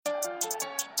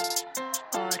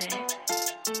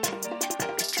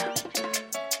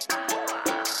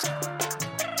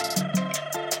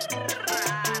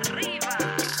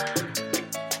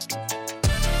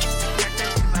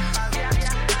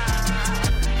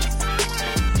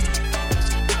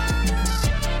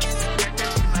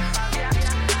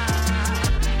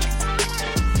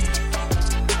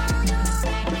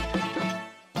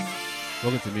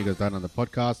Goes Down on the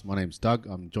podcast. My name's Doug.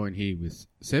 I'm joined here with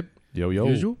Seb. Yo, yo.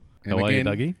 Usual. And How are you,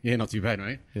 Dougie? Yeah, not too bad,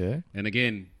 mate. Yeah. And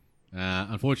again,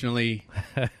 unfortunately,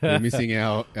 we're missing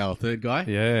our third guy,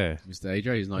 Yeah. Mr.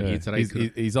 Adrian. He's not here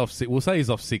today. He's off sick. We'll say he's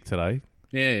off sick today.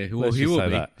 Yeah, he will Let's be. just say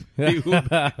that. He will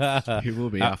be. He will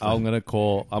be after.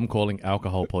 I'm calling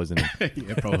alcohol poisoning.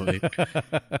 Yeah, probably.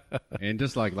 And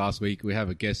just like last week, we have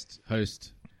a guest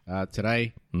host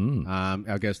today.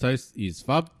 Our guest host is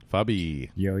Fub. Fubby.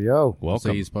 Yo, yo. Welcome.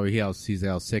 So he's probably here. He's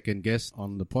our second guest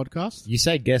on the podcast. You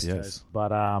say guest Yes. host,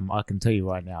 but I can tell you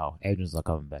right now, Adrian's not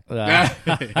coming back. I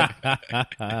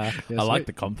like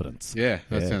the confidence. Yeah,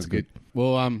 that Yeah, sounds it's good.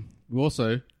 Well,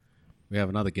 we have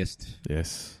another guest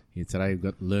Yes. here today. We've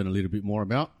got to learn a little bit more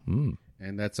about, and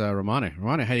that's Romano.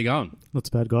 Romano, how you going? Not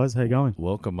too bad, guys. How you going?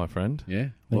 Welcome, my friend. Yeah,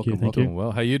 Thank you, welcome. thank Welcome.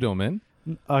 Well, how you doing, man?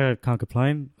 I can't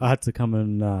complain. I had to come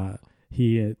and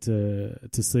here to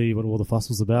see what all the fuss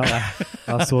was about.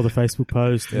 I saw the Facebook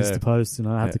post, Insta post, and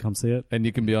I had to come see it. And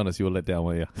you can be honest, you were let down,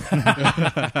 were you?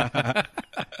 A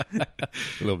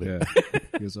little bit. Yeah,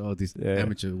 because all this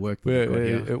amateur work. that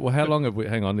we've got here. Well, how long have we...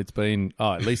 Hang on, it's been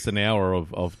at least an hour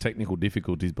of technical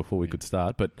difficulties before we could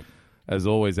start. But as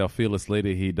always, our fearless leader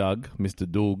here, Doug, Mr.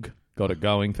 Doug, got it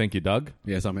going. Thank you, Doug.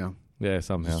 Yeah, somehow. Yeah,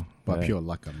 somehow. By Yeah. pure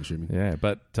luck, I'm assuming. Yeah,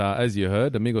 but as you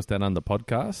heard, Amigos Down Under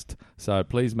podcast. So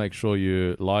please make sure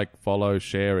you like, follow,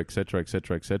 share, etc.,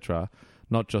 etc., etc.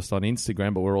 Not just on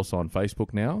Instagram, but we're also on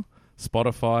Facebook now.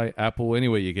 Spotify, Apple,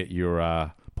 anywhere you get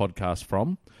your podcast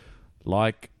from.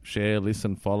 Like, share,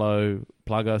 listen, follow,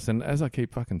 plug us. And as I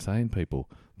keep fucking saying, people,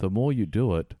 the more you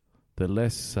do it, the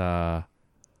less...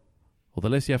 the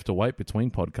less you have to wait between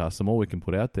podcasts, the more we can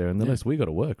put out there, and the less we got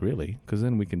to work, really, because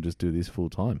then we can just do this full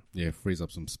time. Yeah, it frees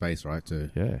up some space, right, to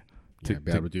Yeah.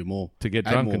 be able to do more. To get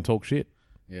Add drunk more. and talk shit.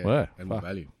 Yeah, Yeah, and more fuck.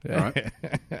 value. Yeah. All right.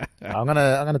 I'm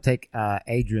gonna take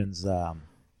Adrian's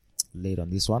lead on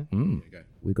this one. There you go.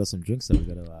 We got some drinks that we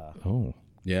gotta Oh,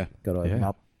 Yeah. open yeah.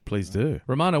 up. Please do.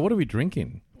 Romano, what are we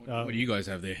drinking? What do you guys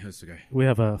have there? Let's go. We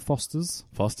have a Foster's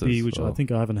Foster's. beer, which Oh. I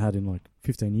think I haven't had in like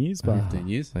 15 years. But 15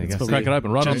 years. There you It's go. probably- Crack it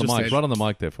open. Right on the Just mic. said- Right on the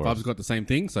mic there for us. Bob's got the same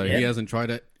thing, so Yeah. he hasn't tried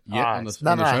it yet on the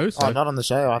No, show. So. not on the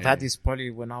show. I've Yeah. had this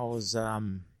probably when I was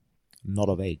not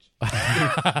of age.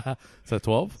 So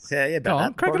 12? Yeah, yeah. Go about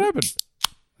on. that, Crack it probably. open.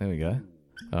 There we go.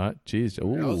 All right. Cheers.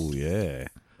 Oh, yeah.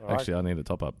 right. Actually, I need a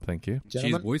top up. Thank you. Cheers,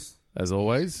 Gentlemen. boys. As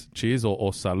always, cheers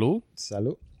or salut.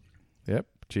 Salute. Yep.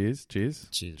 Cheers. Cheers.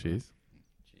 Cheers, Cheers.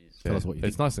 Tell us what you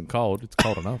It's nice and cold. It's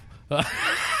cold enough.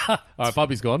 All right,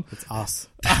 Bobby's gone, it's us.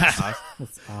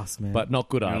 It's us, man. but not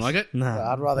good You don't us. like it?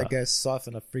 nah, I'd rather go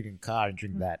siphon a freaking car and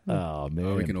drink that. Oh, man.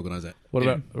 Oh, we can organise that. What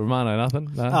Yeah. about Romano? Nothing?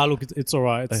 No? look, it's all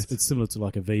right. It's similar to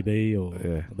like a VB or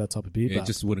Yeah. that type of beer. Yeah, but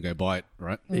just wouldn't go buy it,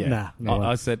 right? nah, no.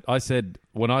 I said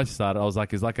when I started, I was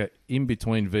like, it's like a in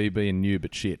between VB and new,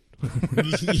 but shit.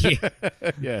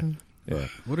 Yeah. Yeah.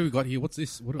 What do we got here? What's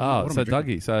this? What Oh, am I so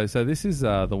drinking? Dougie, so this is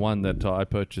the one that I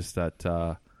purchased at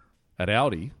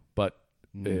Audi, but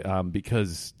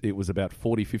because it was about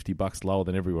 $40-50 lower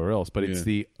than everywhere else. But it's Yeah.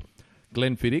 the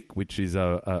Glenfiddich, which is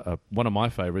a one of my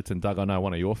favorites, and Doug, I know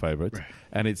one of your favorites,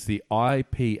 and it's the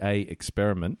IPA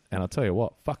Experiment. And I'll tell you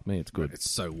what, fuck me, it's good. It's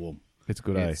so warm. It's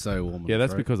good, Yeah, eh? it's so warm. in Yeah, the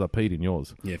that's throat. because I peed in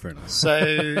yours. Yeah, fair enough.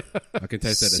 So, I can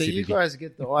taste that so you acidity. guys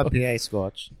get the IPA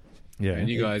scotch. Yeah, And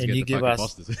you guys And get you the give fucking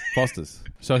us- Fosters. Foster's.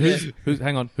 So who's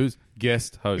hang on, who's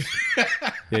guest host?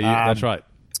 Yeah, that's right.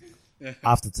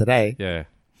 After today, Yeah.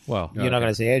 Well, you're not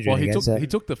going to see Adrian Well, again. he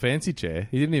took the fancy chair.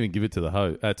 He didn't even give it to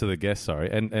the guest. Sorry,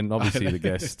 and obviously the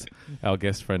guest, our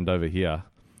guest friend over here.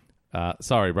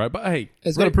 Sorry, bro, but hey,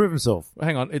 He's got to prove himself.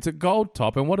 hang on. It's a gold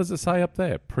top, and what does it say up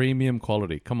there? Premium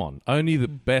quality. Come on, only the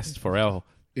best for our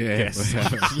Yeah. guests.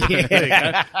 Yeah. There you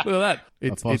go. Look at that.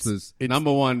 It's Foster's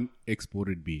number one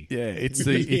exported beer. yeah. It's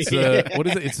the what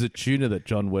is it? It's the tuna that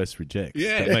John West rejects.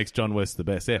 Yeah. That makes John West the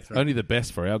best. Yeah, only the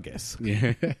best for our guests.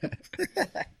 Yeah.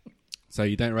 So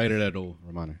you don't rate it at all,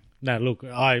 Romano? No, look,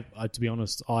 I to be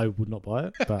honest, I would not buy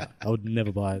it, but I would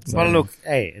never buy it. So. But look,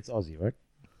 hey, it's Aussie, right?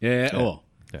 Yeah. Oh,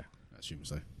 Yeah. I assume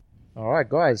so. All right,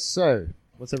 guys. So,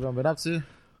 what's everyone been up to?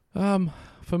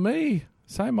 For me,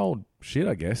 same old shit,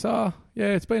 I guess. Yeah,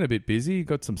 it's been a bit busy.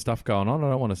 Got some stuff going on. I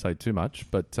don't want to say too much,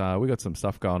 but we got some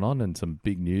stuff going on and some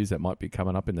big news that might be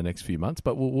coming up in the next few months.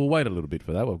 But we'll wait a little bit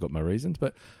for that. I've got my reasons.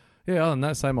 But yeah, other than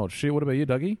that, same old shit. What about you,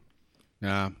 Dougie?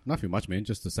 Nothing much, man.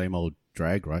 Just the same old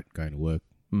drag, right? Going to work.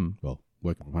 Well,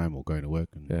 working from home or going to work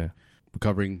and Yeah.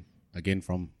 recovering again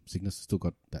from sickness. Still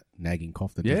got that nagging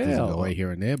cough that Yeah, just doesn't go oh. away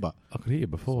here and there. But I could hear you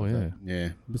before, yeah. yeah,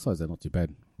 besides that, not too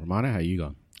bad. Romano, how you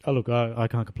going? Oh, look, I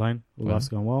can't complain. Life's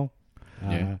going well.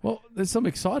 Yeah. Well, there's some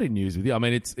exciting news with you. I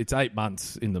mean, it's 8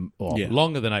 months in the, or Yeah.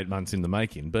 longer than 8 months in the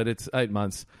making, but it's 8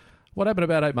 months. What happened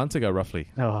about 8 months ago, roughly?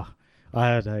 Oh, I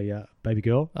had a baby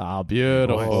girl. Ah,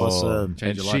 beautiful. Awesome.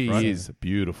 Change And your life, she right? is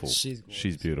beautiful. She's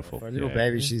She's beautiful. For a little Yeah.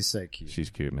 baby, she's so cute. She's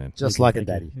cute, man. Just like a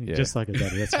daddy. Yeah. Just like a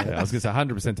daddy. That's right. Yeah, I was going to say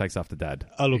 100% takes after dad.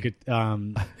 Oh, look, it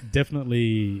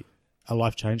definitely a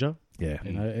life changer. Yeah.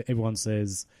 You know, everyone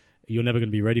says you're never going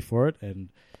to be ready for it, and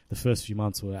the first few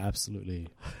months were absolutely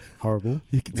horrible.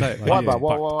 You can say Why?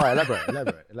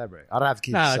 Elaborate. I don't have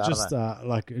kids. Nah, so I don't just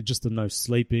know. just the no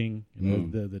sleeping, you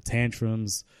know, the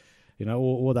tantrums, you know,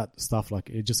 all that stuff. Like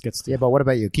it just gets to Yeah, but what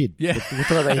about your kid? Yeah. We're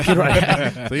talking about your kid right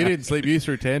now. So you didn't sleep you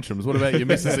through tantrums. What about your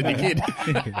missus and your kid?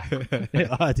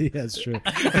 yeah, that's true.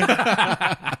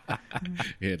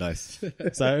 Yeah, nice.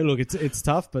 So look, it's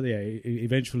tough, but yeah,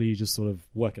 eventually you just sort of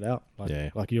work it out. Like, Yeah.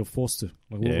 like you're forced to.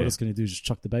 Like, Yeah. what else can you do? Just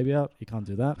chuck the baby out? You can't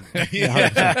do that.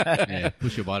 Yeah,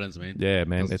 push your buttons, man. Yeah,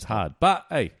 man, it's hard. But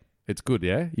hey, it's good,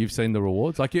 yeah? You've seen the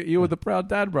rewards. Like you were the proud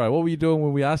dad, bro. What were you doing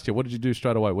when we asked you? What did you do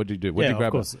straight away? What did you do? What did Yeah, you grab?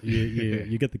 of course.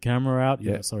 You get the camera out.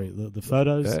 Yeah. The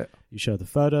photos. Yeah. You show the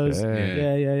photos.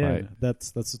 Yeah. Yeah. Right.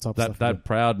 That's the top That stuff. that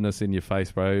proudness in your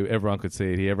face, bro. Everyone could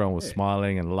see it here. Everyone was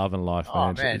smiling and loving life,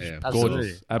 Oh, man. man. Gorgeous.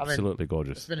 Absolutely. I mean, Absolutely It's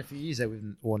gorgeous. been a few years that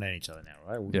we've all known each other now,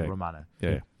 right? With Yeah. Romano.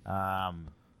 Yeah.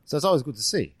 So it's always good to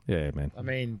see. Yeah, man. I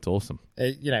mean, It's awesome.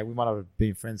 you know, we might have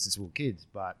been friends since we were kids,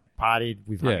 but partied,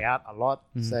 we've hung Yeah. out a lot.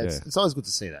 So Yeah. it's always good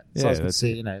to see that. It's Yeah, always good to that's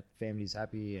see, you know, families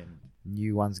happy and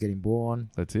new ones getting born.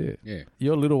 That's it. Yeah.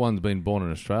 Your little one's been born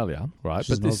in Australia, right?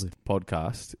 She's But this Aussie.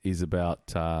 podcast is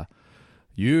about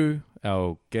you,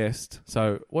 our guest.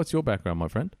 So what's your background, my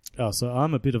friend? Oh, so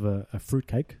I'm a bit of a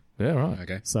fruitcake. Yeah, right.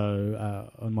 Okay.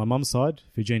 So on my mum's side,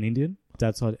 Fijian Indian.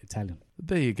 Dad's side, Italian.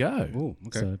 There you go. Oh,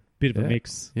 okay. So a bit of Yeah. a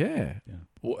mix. Yeah.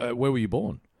 Yeah. Where were you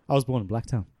born? I was born in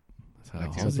Blacktown. So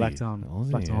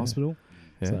Blacktown yeah. Hospital.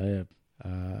 Yeah. So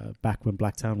back when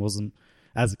Blacktown wasn't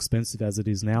as expensive as it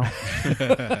is now.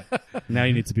 Now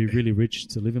you need to be really rich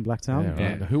to live in Blacktown. Yeah,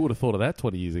 right. Yeah. Who would have thought of that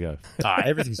 20 years ago?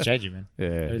 Everything's changing, man.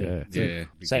 Yeah, yeah. Yeah.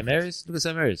 St. Mary's? Look at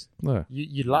St. Mary's. No.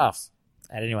 You'd laugh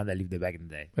at anyone that lived there back in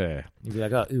the day. Yeah. You'd be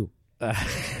like, oh, ew.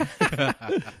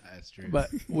 That's true. But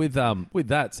with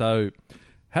that, so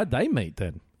how'd they meet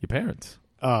then? Your parents?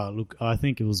 Look, I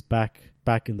think it was back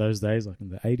in those days, like in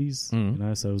the 80s, Mm. you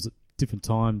know, so it was a different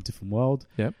time, different world.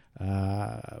 Yep.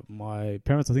 My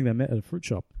parents, I think they met at a fruit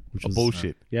shop, which is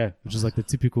Bullshit. which is like the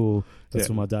typical. That's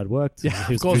Yeah. where my dad worked. Yeah, He of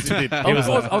was course a you did. fruit-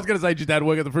 I was going to say, did your dad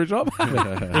work at the fruit shop? he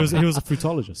was a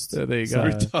fruitologist. Yeah, there you So- go.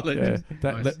 Fruitologist.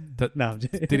 Yeah. Nice. No,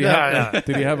 Did he have?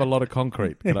 Did he have a lot of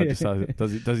concrete? Can I just say,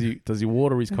 does he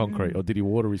water his concrete, or did he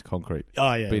water his concrete?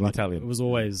 oh yeah, Being like, Italian. It was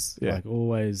always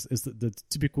it's the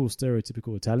typical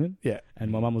stereotypical Italian, Yeah.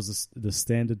 and my mum was the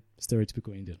standard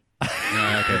stereotypical Indian. No,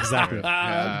 okay. Exactly.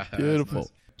 That's Beautiful.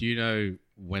 nice. Do you know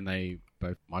when they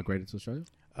both migrated to Australia?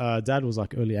 Dad was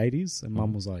like early 80s, and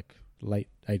mum was like late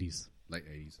 80s. Late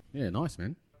 80s. Yeah, nice,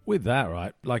 man. With that,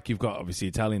 right? Like you've got obviously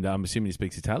Italian. I'm assuming he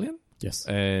speaks Italian, Yes,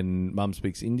 and Mum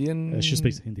speaks Indian. she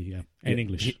speaks Hindi, yeah, and Yeah.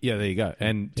 English. Yeah, there you go.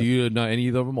 And do you know any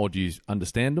of them, or do you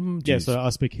understand them? Do Yeah, you so I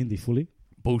speak Hindi fully.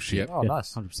 bullshit. Yep. Oh, yeah,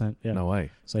 nice. 100%. Yeah. No way.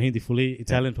 So Hindi fully,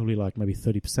 Italian probably like maybe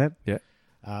 30%. Yeah.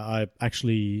 I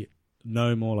actually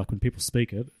know more like when people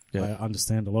speak it, Yeah. I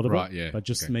understand a lot of Right, it. yeah, But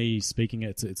just okay. me speaking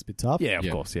it, it's a bit tough. Yeah, of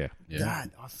Yeah. course. Yeah. Yeah.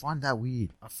 Dad, I find that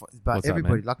weird. But What's that,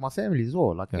 everybody, man? like my family as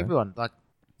well, like Yeah. everyone, like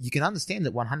you can understand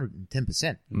it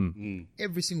 110%. Mm.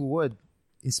 Every single word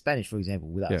in Spanish, for example,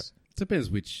 with us. Yeah. Depends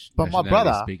which But my nationality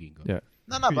brother- is speaking. Yeah.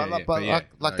 No, Yeah, but, yeah, but but yeah.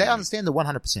 like No, they yeah. understand the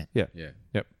 100%. Yeah. Yeah.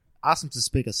 Yep. Ask them to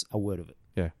speak us a word of it.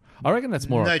 Yeah. I reckon that's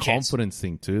more No a chance. confidence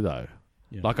thing too, though.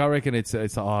 Yeah. Like I reckon it's I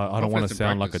don't want to Confidence and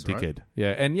sound like a practice, dickhead. right?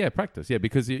 Yeah, and yeah, practice. Yeah,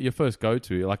 because your first go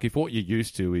to, like if what you're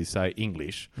used to is say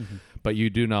English, but you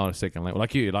do know a second language,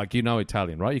 like you know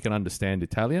Italian, right? You can understand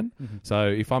Italian. So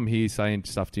if I'm here saying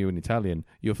stuff to you in Italian,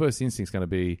 your first instinct's going to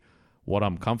be what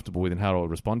I'm comfortable with and how I'll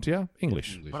respond to you.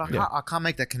 English. But Yeah. I can't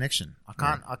make that connection. I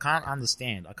can't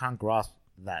understand. I can't grasp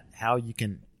that how you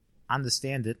can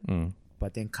understand it,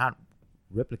 but then can't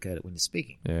replicate it when you're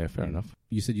speaking. Yeah, fair enough.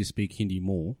 You said you speak Hindi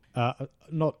more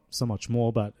Not so much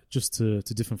more, but just to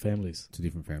different families. to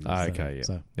different families. Ah, okay, yeah.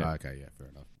 So, Yeah. Ah, okay, yeah, fair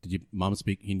enough. Did your mum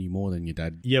speak Hindi more than your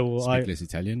dad? yeah, well, speak less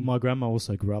Italian? my grandma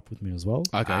also grew up with me as well.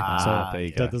 Okay. Ah, there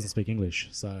you go. Dad doesn't speak English,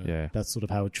 so Yeah. that's sort of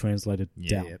how it translated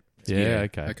down. Yeah. Yeah,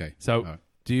 okay. Okay. So Alright.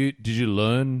 did you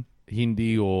learn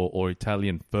Hindi or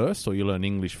Italian first, or you learn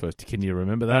English first? Can you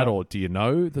remember that, or do you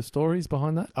know the stories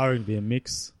behind that? I reckon it'd be a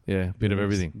mix. Yeah, bit of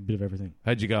everything. Bit of everything.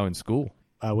 How'd you go in school?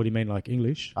 What do you mean, like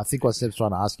English? I think what Seb's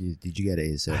trying to ask you is, did you get it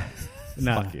yourself?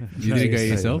 No. Fuck you. You didn't go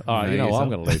yourself? All right, No, you know what?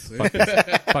 I'm yourself? going to leave.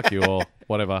 Fuck you. Fuck you all.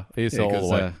 Whatever. Here's all the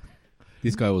 'cause, way.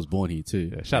 this guy was born here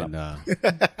too. Yeah, shut up.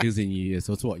 He was in year,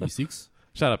 so it's what, year 6?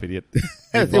 Shut up, idiot.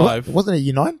 Year 5. Wasn't it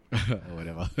year 9? or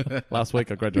whatever. Last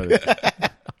week I graduated.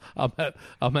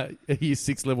 I'm at year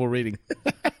 6 level reading.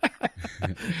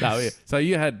 No, yeah. So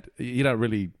you don't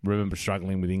really remember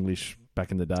struggling with English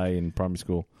back in the day in primary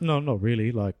school? No, not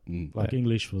really. Like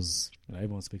English was,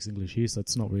 everyone speaks English here, so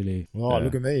it's not really. Oh,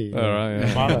 look at me. All right,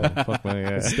 yeah. Fuck me,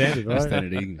 yeah. Standard, right?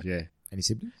 Standard English, yeah. Any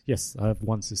siblings? Yes, I have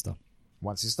one sister,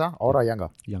 One sister? Older or younger?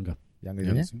 younger. Younger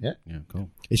than you? Yeah. Yeah, cool.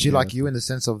 Is she like you in the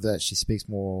sense of that she speaks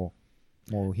more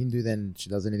Hindu than she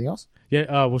does anything else?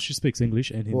 Yeah, well, she speaks English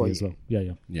and Hindi Oh, as well.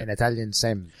 Yeah. Yeah. And Italian,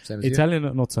 same as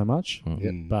Italian, not so much,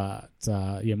 Mm. but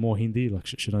more Hindi. Like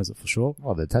she knows it for sure. you?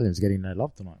 Oh, the Italian's getting no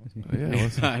love tonight. Yeah,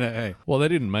 I know, hey. well, they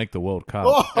didn't make the World Cup.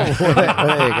 Oh, there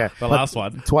you go. The last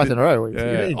one. Twice in a row. What do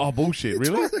you Yeah. mean? Oh, bullshit.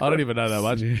 Really? I don't even know that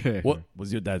much. Yeah. What?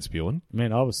 Was your dad spewing?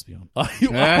 Man, I was spewing, Oh,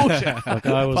 bullshit. like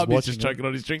I was Puppy's watching just it, choking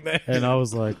on his drink there. and I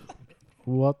was like,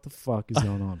 "What the fuck is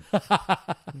going on?"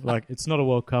 Like, it's not a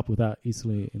World Cup without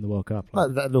Italy in the World Cup.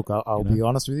 Like, Look, I'll You be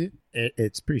honest with you.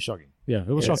 It's pretty shocking. yeah, it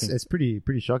was shocking. It's pretty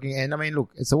shocking. And I mean,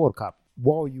 look, it's a World Cup.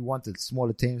 While you wanted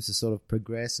smaller teams to sort of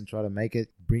progress and try to make it,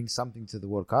 bring something to the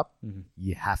World Cup,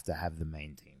 you have to have the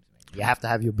main teams. Man. You have to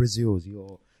have your Brazils,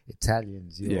 your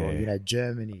Italians, your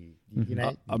Germany. You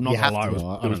know, I'm not you gonna have lie, to. it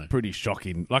I was don't know. pretty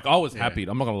shocking. Like, I was happy.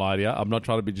 I'm not gonna lie to you. I'm not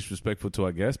trying to be disrespectful to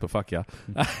our guests, but fuck yeah.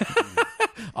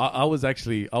 I was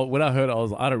actually, when I heard it, I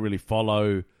was like, I don't really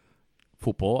follow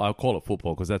football. I'll call it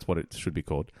football because that's what it should be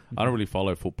called. I don't really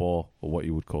follow football or what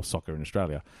you would call soccer in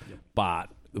Australia. But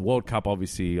the World Cup,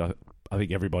 obviously, I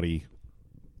think everybody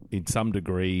in some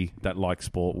degree that likes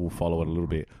sport will follow it a little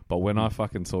bit. But when I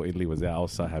fucking saw Italy was out, I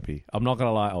was so happy. I'm not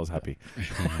gonna lie, I was happy.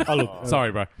 Oh, look,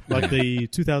 Sorry, bro. like the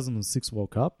 2006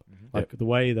 World Cup, like the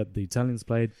way that the Italians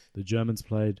played, the Germans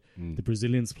played, the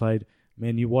Brazilians played.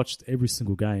 Man, you watched every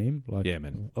single game. Like, Yeah,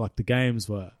 man. Like the games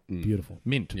were beautiful.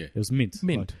 Mint. Yeah. It was mint.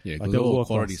 Mint. Like, Yeah, like because they were all world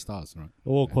quality class. stars, right?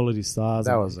 All quality stars.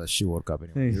 That and- was a shit World Cup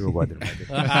anyway. Uruguay didn't make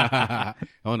it. I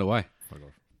wonder why.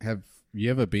 Have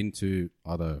you ever been to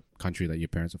other country that your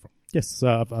parents are from? Yes,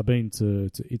 so I've been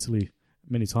to Italy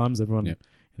many times. Everyone, Yep.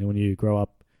 when you grow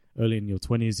up early in your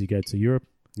 20s, you go to Europe.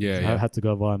 Yeah, I had to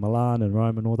go via Milan and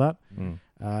Rome and all that. Mm.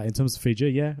 In terms of Fiji,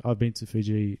 yeah, I've been to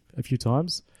Fiji a few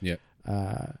times. Yeah.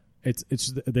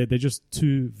 They're just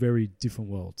two very different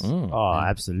worlds. Oh,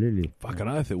 absolutely. Fucking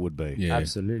oath it would be. Yeah.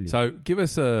 Absolutely. So give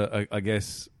us I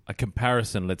guess, a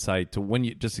comparison, let's say, to when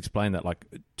you just explain that, like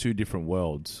two different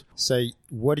worlds. So,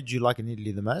 what did you like in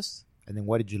Italy the most? And then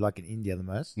what did you like in India the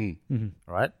most? Mm.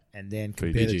 Right? And then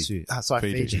compare the Fiji. two.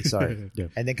 Fiji, sorry. Yeah.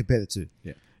 And then compare the two.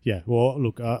 Yeah, well,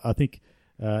 look, I think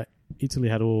Italy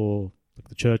had all like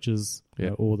the churches,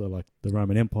 Yeah. all the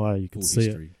Roman Empire. You could Full see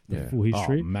history. it, the Yeah. full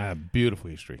history. Oh, man, beautiful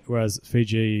history. Whereas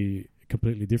Fiji,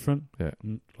 completely different. Yeah.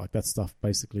 Like that stuff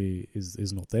basically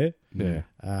is not there. Yeah.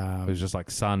 It was just like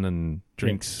sun and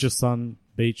drinks. just sun,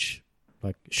 beach,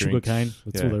 like sugarcane.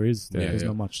 That's Yeah. all there is. Yeah, There's yeah.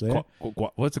 not much there.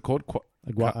 What's it called?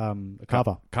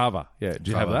 Kava, Kava. Yeah.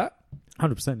 Do you have Kava. that?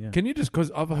 100%. Yeah. Can you just,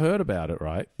 because I've heard about it,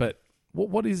 right? But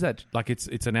what is that? Like, it's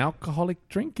an alcoholic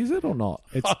drink, is it or not?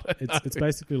 It's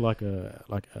basically like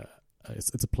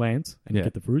it's a plant, and Yeah. you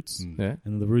get the roots, Yeah.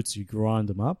 and the roots you grind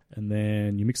them up, and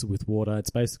then you mix it with water. It's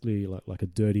basically like a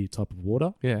dirty type of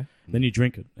water. Yeah. Then you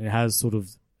drink it, and it has sort of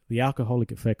the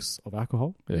alcoholic effects of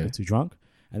alcohol. Yeah. It gets you drunk,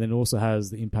 and then it also has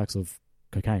the impacts of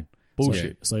cocaine.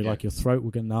 Bullshit. So like your throat will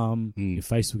get numb, your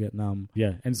face will get numb.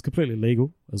 Yeah, and it's completely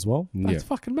legal as well. That's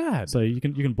fucking mad. So you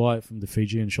can buy it from the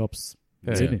Fijian shops in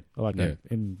Yeah. Sydney, like Yeah.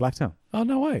 in Blacktown. Oh,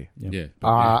 no way. Yeah.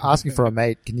 Asking for a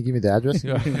mate. Can you give me the address?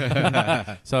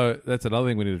 So that's another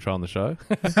thing we need to try on the show.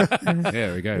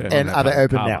 There we go. And are they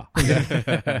open Kava.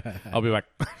 now? I'll be back.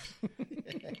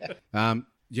 Do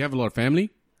you have a lot of family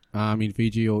in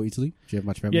Fiji or Italy? Do you have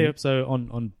much family? Yeah, so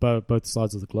on both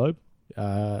sides of the globe,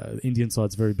 the Indian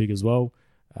side's very big as well.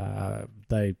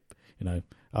 They,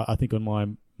 I think on my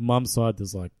mum's side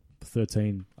there's like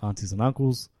 13 aunties and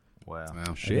uncles. Wow. Wow.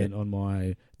 And Shit. then on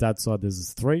my dad's side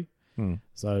there's 3.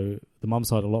 So the mum's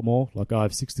side a lot more. Like I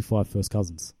have 65 first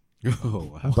cousins. Oh,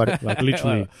 wow. But Like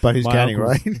literally, but who's my counting,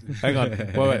 uncles- right? Hang on.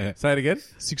 Wait. Say it again.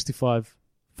 65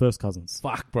 first cousins.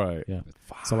 Fuck, bro. Yeah.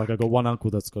 So like I got one uncle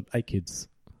that's got 8 kids,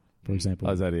 for example.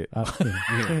 Oh, is that it?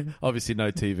 Yeah. Obviously,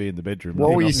 no TV in the bedroom. What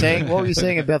were you Nothing saying? What were you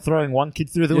saying about throwing one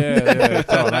kid through the else. window? Yeah.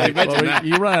 Oh, hey, well,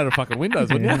 you run out of fucking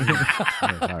windows, wouldn't you?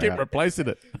 Far Keep out. replacing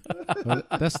it. Well,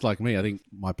 that's like me. I think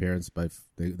my parents both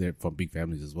they're from big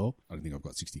families as well. I don't think I've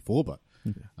got 64, but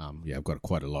I've got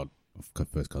quite a lot of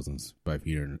first cousins both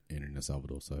here and in El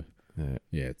Salvador. So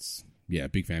Yeah.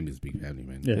 big family is big family,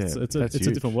 man. Yeah, Yeah, it's that's a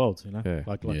huge. different world, Yeah.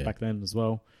 Like Yeah. back then as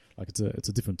well. Like it's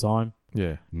a different time.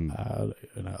 Yeah.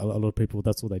 A lot of people,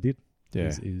 that's what they did. Yeah.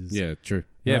 is Yeah, true.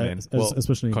 Yeah, Uh, man. es- Well,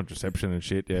 especially- contraception and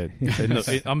shit. Yeah,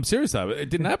 I'm serious though. It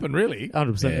didn't happen really.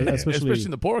 100%, Yeah. especially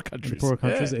in the poorer in countries. poorer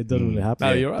countries. Yeah. It doesn't really happen.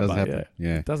 No, you're right. doesn't But happen. yeah.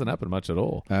 Yeah. It doesn't happen much at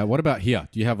all. What about here?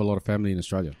 Do you have a lot of family in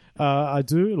Australia? I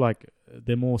do. Like,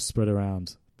 they're more spread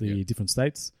around the Yeah. different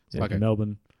states. So like Okay. in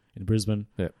Melbourne, in Brisbane.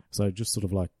 Yeah. So just sort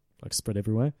of like spread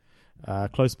everywhere.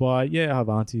 Close by, I have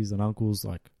aunties and uncles.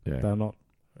 Like, Yeah. they're not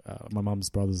my mum's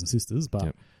brothers and sisters, but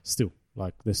Yep. still,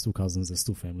 like, they're still cousins. They're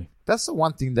still family. That's the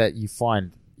one thing that you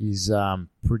find is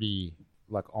pretty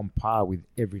like on par with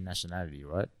every nationality,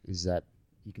 right? Is that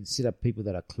you consider people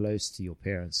that are close to your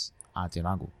parents, auntie and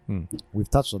uncle. We've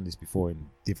touched on this before in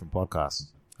different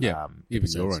podcasts. Yeah, even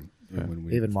episodes. your own. Yeah. When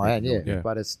we- Even my own, yeah. Yeah.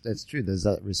 But it's true. There's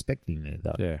that respect in there,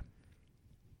 though. Yeah.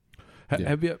 Yeah.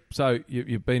 Have you? So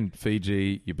you've been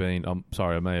Fiji. You've been. I'm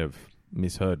sorry, I may have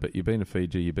misheard, but you've been to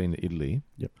Fiji. You've been to Italy.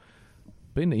 Yep.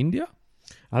 Been to India?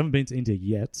 I haven't been to India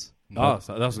yet. Oh,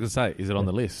 so I was going to say, is it on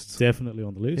the list? Definitely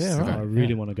on the list. Yeah, right. I really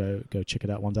Yeah. want to go check it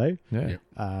out one day. Yeah.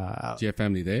 Yeah. Do you have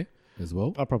family there as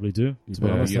well? I probably do. To be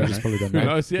Yeah, honest, you I don't just know. probably don't Who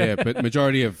know. knows? Yeah. Yeah. But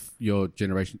majority of your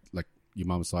generation, like your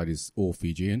mum's side, is all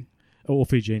Fijian. Or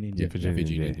Fiji and India. Fiji and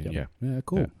Fijian, India, Indian, yeah. Yeah,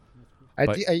 cool. Yeah.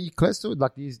 But- Are you close to it?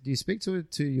 Like, do you speak to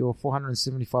your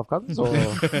 475 cousins? Or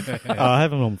I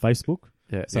have them on Facebook.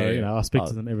 Yeah. So, Yeah. I speak Oh,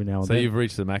 to them every now and So then. you've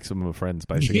reached the maximum of friends,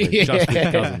 basically. Yeah. Just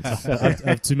with cousins. I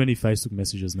have too many Facebook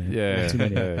messages, man. Yeah. Too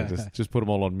many. Yeah, just put them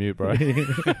all on mute, bro.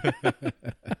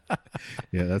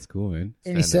 Yeah, that's cool, man.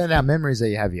 any standout memories that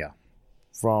you have here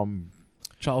from?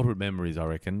 Childhood memories, I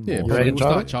reckon. Yeah, more but so. we'll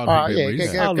start childhood yeah,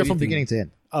 memories. go Anything- from beginning to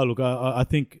end. Oh, look, I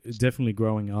think definitely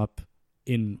growing up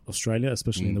in Australia,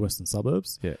 especially in the western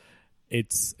suburbs, Yeah.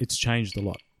 it's changed a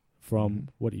lot from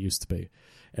what it used to be.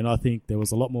 And I think there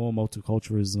was a lot more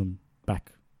multiculturalism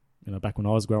back when I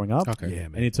was growing up. Okay. Yeah,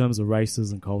 And man. in terms of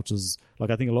races and cultures,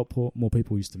 like, I think a lot more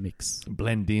people used to mix.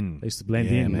 Blend in. They used to blend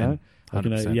Yeah, in, man. Like,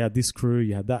 100%. you had this crew,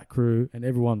 you had that crew, and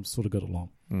everyone sort of got along.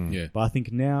 Yeah. But I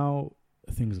think now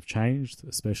things have changed,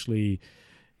 especially,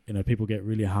 people get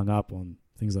really hung up on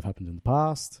things that have happened in the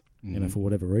past, for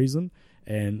whatever reason.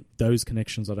 And those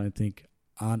connections, I don't think,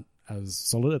 aren't as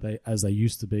solid as they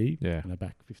used to be Yeah.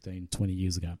 back 15, 20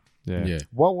 years ago. Yeah. Yeah.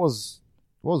 What was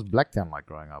Blacktown like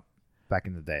growing up back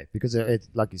in the day? Because it's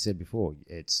like you said before,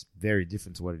 it's very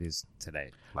different to what it is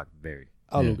today. Like, very.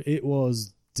 Oh, Yeah. look, it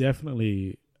was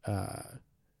definitely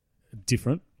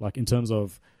different. Like, in terms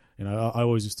of, I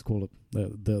always used to call it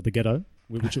the ghetto,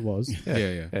 which it was. Yeah.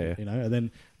 Yeah, yeah. And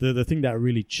then the thing that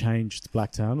really changed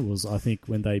Blacktown was, I think,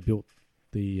 when they built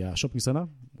the shopping centre,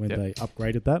 when Yep. they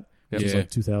upgraded that, which was Yeah. like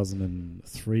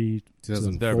 2003,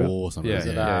 2004 or something. Yeah, like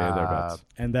yeah, that. yeah, thereabouts.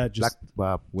 and that just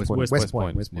West Point.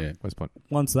 Point. West Point. Yeah. West Point.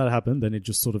 once that happened, then it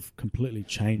just sort of completely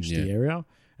changed the Yeah. area,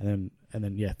 and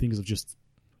then things have just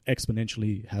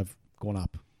exponentially have gone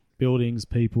up. Buildings,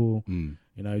 people,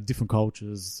 different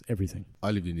cultures, everything.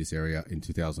 I lived in this area in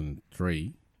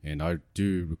 2003, and I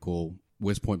do recall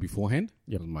West Point beforehand.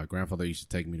 Yep. My grandfather used to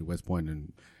take me to West Point,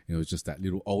 and it was just that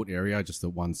little old area, just the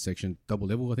one section, double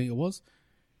level, I think it was.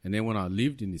 And then when I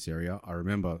lived in this area, I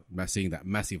remember seeing that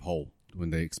massive hole when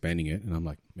they're expanding it, and I'm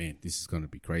like, man, this is going to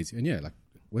be crazy. And yeah, like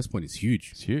West Point is huge.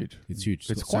 It's huge. It's huge.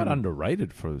 It's got quite so many-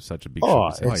 underrated for such a big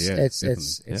Oh, shopping it's centre.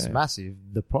 it's Yeah. massive.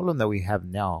 The problem that we have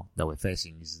now that we're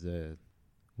facing is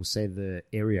we'll say the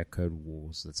area code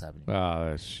wars that's happening.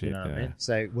 Oh, shit. You know what yeah. I mean?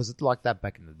 So was it like that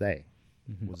back in the day?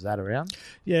 Was that around?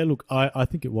 Yeah, look, I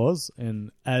think it was,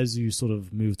 and as you sort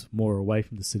of moved more away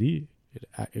from the city,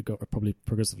 it got probably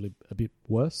progressively a bit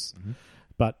worse.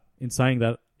 But in saying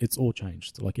that, it's all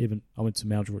changed. Like, even I went to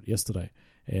Mount Druitt yesterday,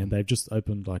 and they've just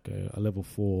opened like a level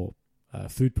 4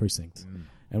 food precinct.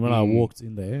 And when I walked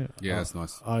in there, Yeah, that's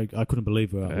nice. I couldn't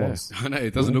believe where I Yeah. was. I know,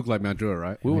 it doesn't look like Mount Druitt,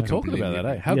 right? We were I can't talking believe about it.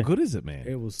 that, eh? How Yeah. good is it, man?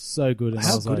 It was so good. And I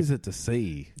How was good like, is it to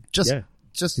see?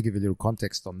 Just to give you a little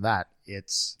context on that,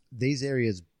 it's these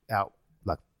areas out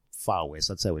like far west.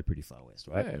 I'd say we're pretty far west,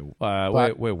 right? Yeah,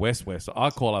 But- we're west. I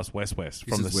call us west This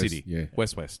from the is west, city. yeah.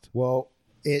 West. Well,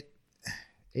 it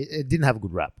didn't have a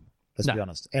good rap. Let's No. be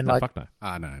honest. And No, like fuck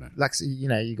no. No. like so,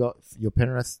 you got your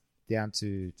Penrith down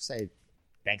to say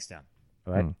Bankstown,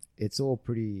 right? It's all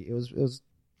pretty.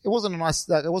 It wasn't a nice.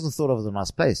 Like, it wasn't thought of as a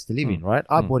nice place to live in, right?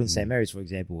 I bought in St Mary's, for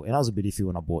example, and I was a bit iffy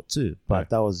when I bought too, but Yeah.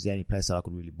 that was the only place that I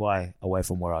could really buy away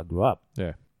from where I grew up.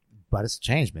 Yeah. But it's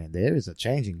changed, man. The areas are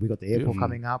changing. We got the airport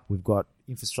coming up. We've got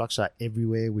infrastructure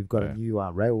everywhere. We've got a new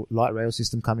light rail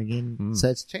system coming in. So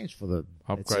it's changed for the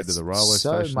Upgrade it's to the railway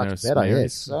so station much there, better. Yeah, Smary's.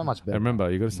 it's so much better. And remember,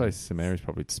 you got to say St Mary's,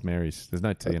 probably Smary's. There's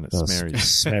no T in it. Oh, Smary's.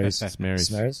 Smary's. Smary's.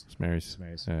 Smary's. Smary's.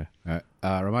 Smary's.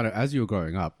 Yeah. Romano, as you were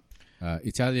growing up,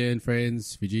 Italian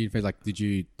friends, Fijian friends, like, did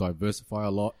you diversify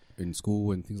a lot in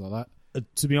school and things like that?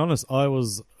 To be honest, I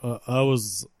was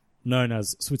known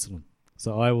as Switzerland.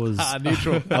 So I was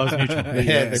neutral. I was neutral.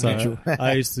 Yeah, So neutral.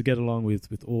 I used to get along with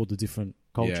all the different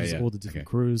cultures, Yeah, all the different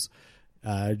okay. crews,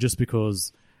 just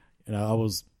because I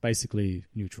was basically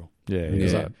neutral. Yeah,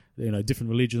 Because yeah. different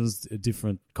religions,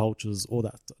 different cultures, all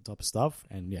that type of stuff,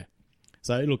 and yeah.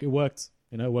 So look, it worked.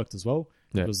 It worked as well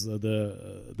Yeah. because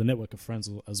the network of friends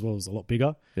as well was a lot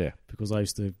bigger. Yeah. Because I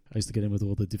used to get in with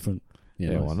all the different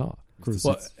Yeah, why not? crews.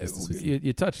 Well, Mr. Switzerland.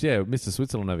 you touched, Mr.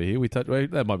 Switzerland over here. We touched. Well,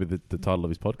 that might be the title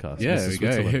of his podcast. Yeah, Mr. there we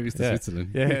go. Switzerland. Mr.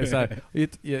 Yeah. Switzerland.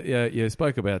 Yeah, so you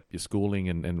spoke about your schooling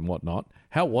and whatnot.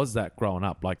 How was that growing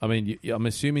up? Like, I mean, I'm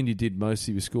assuming you did most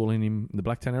of your schooling in the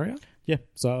Blacktown area. Yeah,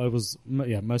 so I was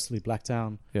mostly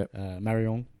Blacktown, Yep.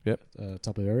 Marion, Yep.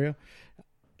 type of area.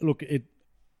 Look,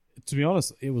 to be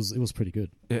honest, it was pretty good.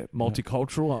 Yeah,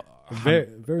 multicultural. Very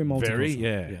very multicultural. Very,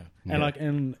 yeah. And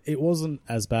and it wasn't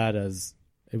as bad as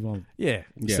everyone Yeah,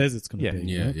 Yeah. says it's going to Yeah. be.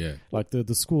 Yeah, yeah. Like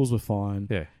the schools were fine.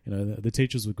 yeah, The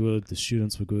teachers were good. The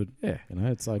students were good. yeah.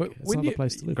 It's like But it's when another you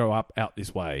place to live. grow up out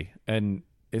this way, and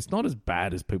it's not as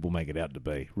bad as people make it out to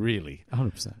be. Really,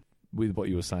 100%. with what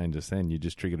you were saying just then, you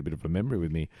just triggered a bit of a memory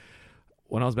with me.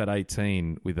 When I was about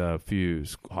 18 with a few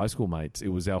high school mates, it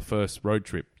was our first road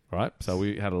trip, right? So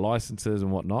we had licenses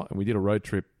and whatnot, and we did a road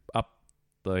trip up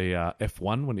the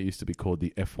F1 when it used to be called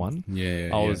the F1.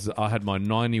 Yeah, I had my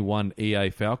 91 EA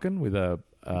Falcon with a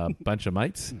bunch of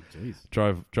mates. Jeez.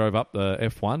 Drove up the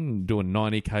F1 doing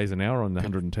 90 k's an hour on the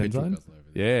 110 Petrol zone. guzzler over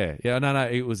there. Yeah. No.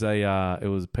 It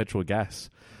was petrol gas.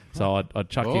 So I'd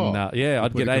chuck in. Oh,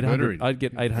 I'd put get a converter 800. in. I'd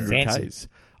get 800 Fancy. k's.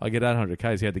 I get 800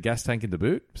 k's. He had the gas tank in the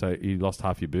boot, so you lost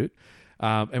half your boot.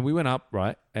 And we went up,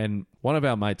 right, and one of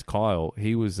our mates, Kyle,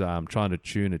 he was trying to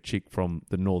tune a chick from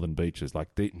the Northern Beaches,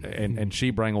 and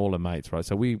she bring all her mates, right?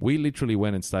 So we literally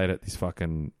went and stayed at this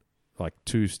fucking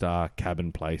 2-star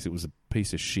cabin place. It was a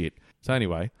piece of shit. So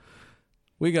anyway,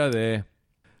 we go there.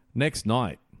 Next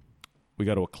night, we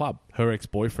go to a club. Her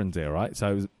ex-boyfriend's there, right?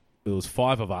 So it was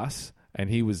 5 of us, and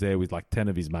he was there with 10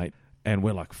 of his mates. And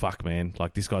we're like, fuck, man.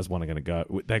 This guy's one going to go.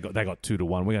 They got 2-1.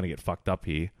 We're going to get fucked up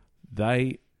here.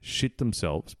 They shit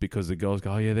themselves because the girls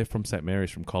go, oh, yeah, they're from St.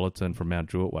 Mary's, from Colleton, from Mount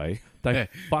Druitt Way. They Yeah,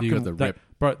 fucking... you got the rep.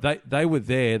 Bro, they were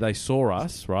there. They saw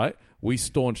us, right? We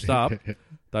staunched up.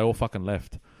 They all fucking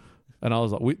left. And I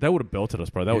was like, they would have belted us,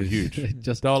 bro. They were huge. They were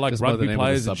just by rugby the name of the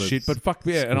players and suburbs. shit. But fuck,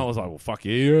 yeah. And I was like, well, fuck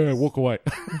yeah, walk away.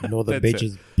 Northern That's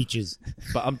it. beaches.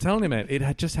 But I'm telling you, man, it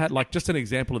had just an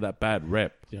example of that bad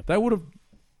rep. Yep. They would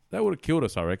have killed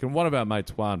us, I reckon. One of our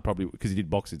mates won probably because he did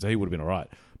boxing, so he would have been all right.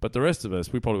 But the rest of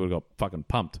us, we probably would have got fucking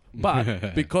pumped.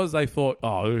 But because they thought,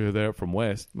 oh, they're from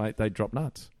West, mate, they dropped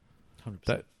nuts.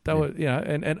 100%. They were,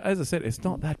 and as I said, it's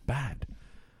not that bad.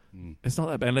 It's not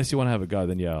that bad. Unless you want to have a go,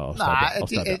 then yeah, I'll stop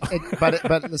it.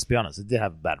 But let's be honest, it did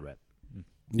have a bad rep.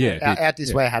 Yeah, it Out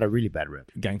this way had a really bad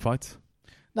rep. Gang fights,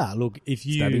 Nah, look, if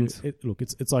you Stabbings.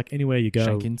 it's like anywhere you go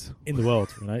shankings. in the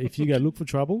world. If you go look for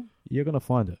trouble, you're gonna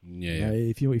find it. Yeah,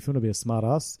 If you want to be a smart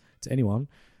ass to anyone,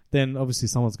 then obviously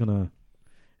someone's gonna,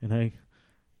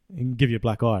 give you a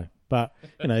black eye. But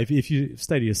if you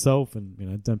stay to yourself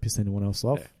and don't piss anyone else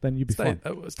off, then you'll be fine.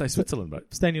 Stay Switzerland, bro.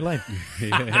 Stay in your lane.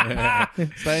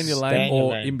 Stay in your lane in your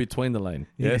or lane. in between the lane.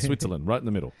 Yeah, Switzerland, right in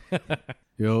the middle.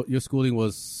 Your schooling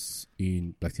was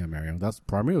in Blacktown Marion. That's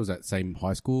primary. Or was that same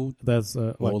high school That's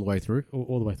all the way through?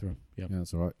 all the way through. Yeah. Yeah,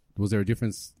 that's all right. Was there a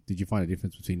difference? Did you find a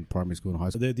difference between primary school and high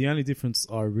school? The only difference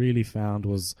I really found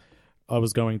was I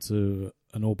was going to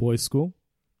an all boys school,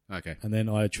 Okay. and then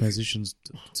I transitioned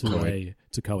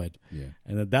to co-ed. Yeah.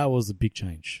 And that was a big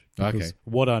change. Because Okay.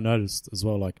 what I noticed as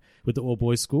well, with the all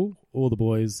boys school, all the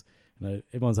boys,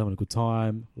 everyone's having a good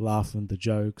time, laughing, the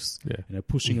jokes, Yeah.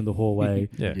 Pushing in the hallway,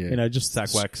 Yeah. Yeah. just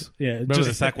Sack wax. Yeah, Remember just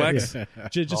the sack wax? yeah.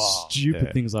 Just stupid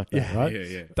yeah. things like that, right?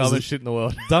 Yeah. Dumbest shit in the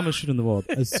world. Dumbest shit in the world.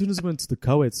 As soon as we went to the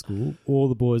co-ed school, all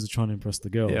the boys are trying to impress the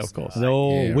girls. Yeah, of course. And they're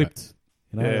all Yeah, right. whipped.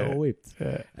 Yeah. They're all whipped.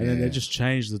 Yeah. And then they Yeah. just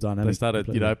changed the dynamic. They started,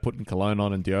 completely. putting cologne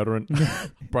on and deodorant,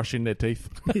 brushing their teeth.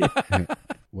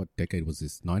 What decade was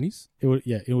this? 90s? It would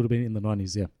have been in the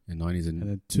 90s, yeah. And 90s and And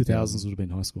then 2000s would have been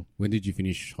high school. When did you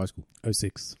finish high school?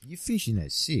 06. You fish in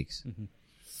 06. Mm-hmm.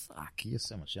 Fuck, you're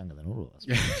so much younger than all of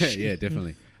us. Yeah,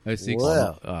 definitely. 06.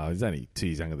 Wow. Oh, he's only 2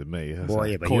 years younger than me. Boy,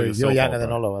 yeah, but Call you're yourself younger old, than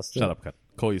bro. all of us. Too. Shut up, cut.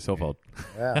 Call yourself old.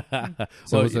 Yeah.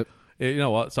 So Well, was it? You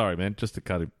know what? Sorry, man. Just to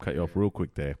cut you off real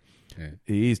quick there. Yeah.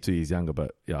 He is 2 years younger,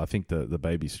 but yeah, I think the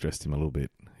baby stressed him a little bit.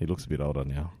 He looks a bit older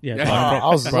now. Yeah. Yeah. I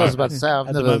was about to say, I've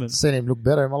At the never moment. seen him look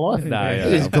better in my life. Nah, yeah,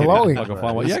 He's I'm kidding. glowing. Like a bro.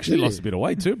 fine one. You He's actually clear. lost a bit of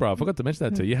weight too, bro. I forgot to mention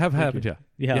that too. You have, haven't you?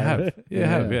 Yeah. You have. You Yeah.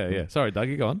 have. Yeah. Sorry, Doug.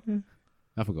 You go on.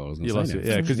 I forgot what I was You going lost to it. say.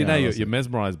 Yeah, because I you're lost it.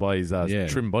 mesmerized by his Yeah.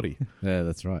 trim body. Yeah,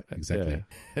 that's right. Exactly. Yeah.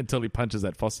 Until he punches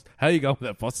that Foster. How you going with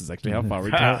that Foster's actually? How far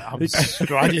we go? I'm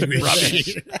struggling with Rubbish.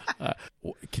 shit.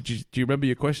 Do you remember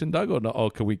your question, Doug, or not? Or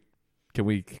can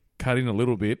we cut in a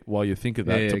little bit while you think of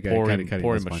that Yeah, to go, pour cut him it,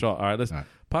 pour that's him a fine. shot? All right, let's All right.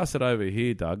 pass it over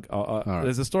here, Doug. right.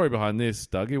 There's a story behind this,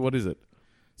 Dougie. What is it?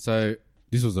 So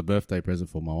this was a birthday present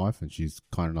for my wife, and she's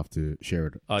kind enough to share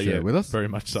it with us. very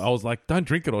much so. I was like, don't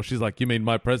drink it, or she's like, you mean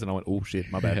my present? I went, oh shit,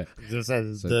 my bad. Just say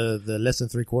the less than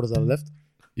 3/4 that are left.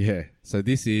 Yeah. So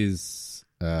this is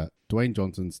Dwayne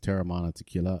Johnson's Terramana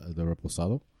Tequila, the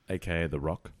Reposado. AKA The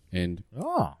Rock. And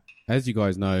Oh, as you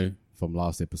guys know from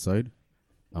last episode,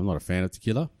 I'm not a fan of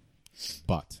tequila,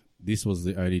 but this was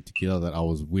the only tequila that I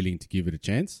was willing to give it a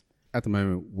chance. At the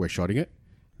moment, we're shotting it.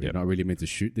 You're Yep. not really meant to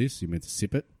shoot this. You're meant to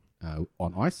sip it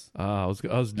on ice. I was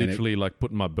literally like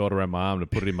putting my belt around my arm to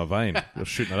put it in my vein. You're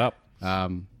shooting it up.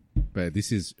 But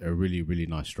this is a really, really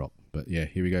nice drop. But yeah,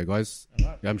 here we go, guys.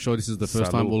 I'm sure this is the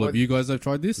first time Salud. all of you guys have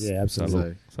tried this. yeah,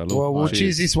 absolutely. So, Salud. Well, we'll Cheers.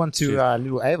 cheers this one to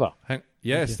little Ava.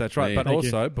 Yes, that's right. Yeah, But thank you.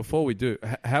 also, before we do,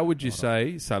 how would you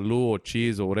say salut or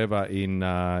cheers or whatever in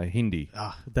Hindi?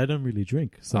 They don't really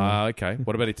drink. So, Okay.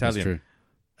 What about that's Italian? true.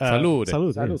 Salud.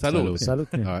 Salud. Salud. Salud. Salud.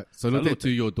 Yeah. All right. Salute Salute. to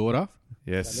your daughter.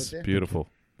 Yes, Salute. beautiful.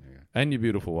 Yeah. And your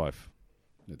beautiful wife.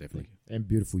 Yeah, definitely. And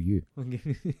beautiful you.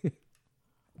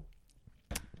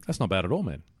 That's not bad at all,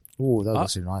 man. Oh, that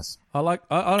was actually nice. I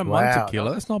don't Wow. mind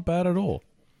tequila. That's not bad at all.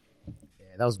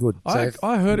 Yeah, that was good. So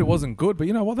I heard it wasn't good, but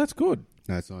you know what? That's good.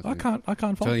 No, it's nice. I can't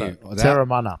fault Telling that. you, that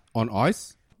Terramana. on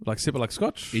ice, Like sip it like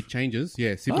scotch. it changes.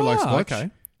 Yeah, sip it like scotch,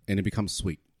 okay. and it becomes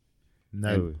sweet.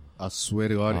 No. I swear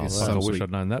to God, it's I so wish sweet.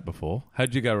 I'd known that before.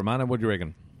 How'd you go, Romano? What do you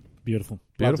reckon? Beautiful.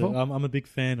 Beautiful? Loved it. I'm a big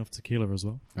fan of tequila as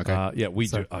well. Okay. Yeah, we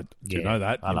So- do. I do Yeah, know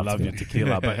that. I I love love your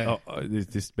tequila, but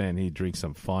this man, he drinks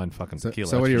some fine fucking so, tequila.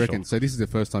 so what do you that's for reckon? So this is the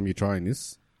first time you're trying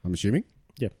this, I'm assuming?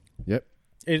 Yeah. Yep.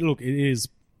 It is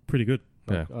pretty good.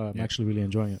 Yeah. I'm actually really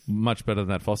enjoying it. Sure. Much better than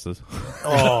that Foster's.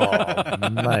 Oh,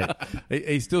 mate.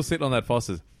 He's still sitting on that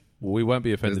Foster's. Well, we won't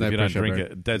be offended There's if no you don't pressure, drink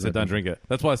bro. it. Dad said, don't drink it.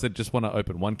 That's why I said just want to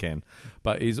open one can.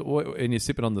 But and you're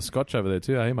sipping on the scotch over there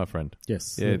too, hey, my friend?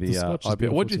 Yes. Yeah, the scotch is IPA.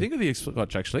 beautiful What do you too. think of the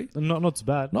scotch, actually? Not too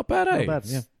bad. Not bad, eh? Not bad,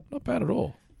 yeah. Not bad at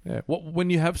all. Yeah.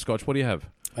 When you have scotch, what do you have?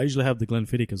 I usually have the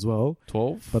Glenfiddich as well,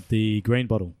 12? but the grain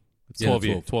bottle. Yeah, 12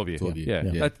 year. 12. 12 year. 12 year.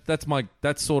 Yeah. Yeah.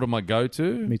 That's sort of my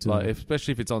go-to. Me too. Like,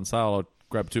 especially if it's on sale, I'll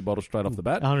grab 2 bottles straight off the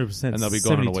bat. 100%. And they'll be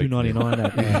gone in a week.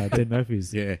 $72.99 at Dead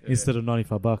Murphy's. Yeah. Instead of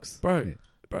 $95. Bro,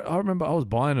 I remember I was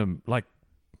buying them like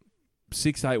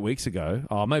 6-8 weeks ago.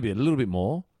 Oh, maybe a little bit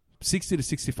more. $60 to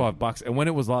 $65. And when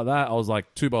it was like that, I was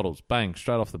like 2 bottles. Bang,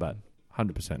 straight off the bat.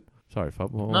 100%. Sorry,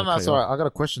 Fab. No, it's all right. I got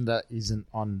a question that isn't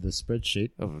on the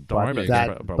spreadsheet, Oh, don't But worry about that-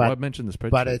 that. Bro, but- I mentioned the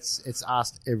spreadsheet. but it's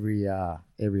asked every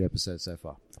episode so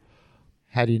far.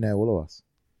 How do you know all of us?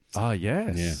 Ah,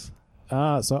 yes.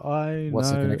 So I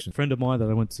What's the know connection? a friend of mine that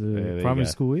I went Yeah, there to you primary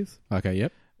go. school with, Okay,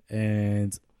 yep.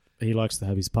 and he likes to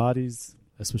have his parties,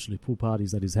 especially pool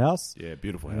parties at his house. Yeah,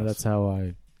 beautiful And house. that's how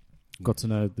I got to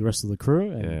know the rest of the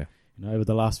crew. And yeah. over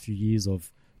the last few years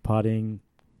of partying,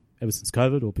 ever since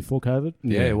COVID or before COVID,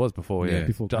 Yeah, it was before. Yeah, Yeah.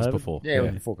 Before just COVID. before. Yeah, it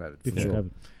was before COVID. before for sure.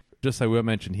 COVID. Just say we won't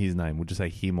mention his name. We'll just say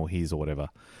him or his or whatever.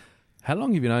 How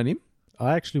long have you known him?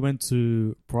 I actually went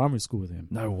to primary school with him.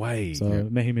 No way. So I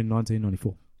met him in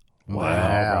 1994. wow,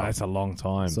 Wow. bro, that's a long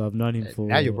time. So I've known him for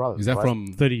Now you're brothers. Is that right?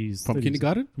 from 30s.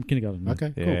 kindergarten? From kindergarten. Yeah.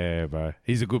 Okay, cool. yeah, bro.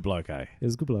 He's a good bloke, eh? It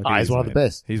was a good bloke. Ah, he's one of the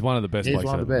best. He's one of the best He's blokes.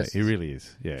 one of the ever, mate. best. He really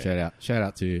is. Yeah. Shout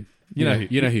out to you. You know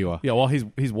you know who you are. Yeah, well, his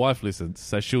wife listens,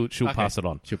 so she'll Okay. pass it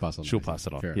on. She'll pass on. She'll pass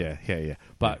it on. Fair Yeah.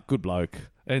 But good bloke,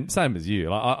 and same as you.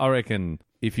 Like, I reckon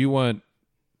if you weren't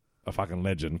a fucking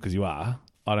legend, because you are,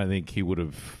 I don't think he would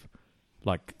have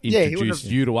like Yeah, he introduced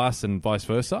would've- you to us and vice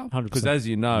versa. 100%. Because as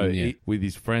you know, Yeah. with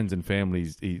his friends and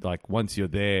families, he like once you're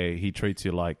there, he treats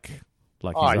you like Oh,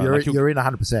 his own. you're Like, you're in he'll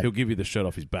 100%. give you the shirt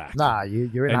off his back. Nah,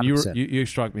 you're in and 100%. you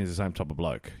strike me as the same type of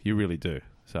bloke. You really do.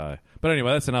 So, but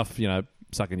anyway, that's enough.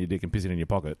 Sucking your dick and pissing in your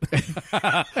pocket.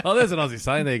 Oh, there's an Aussie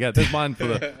saying. There you go. There's mine for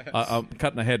the. I'm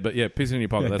cutting ahead, but yeah, pissing in your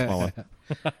pocket. That's my one.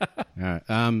 All right.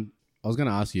 I was going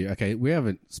to ask you. Okay, we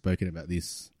haven't spoken about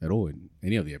this at all in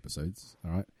any of the episodes.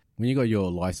 All right. When you got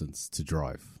your license to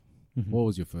drive, what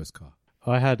was your first car?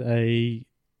 I had it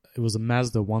was a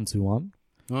Mazda 121.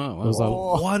 Oh, wow. It was like,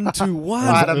 Oh. 121.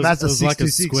 I had a it was, Mazda it was like a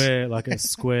 626.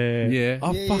 square. yeah.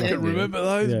 I Yeah, fucking yeah. remember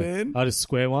those, Yeah. man. I had a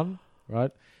square one,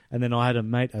 right? And then I had a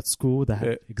mate at school that had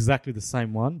Yeah. exactly the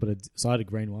same one, but so I had a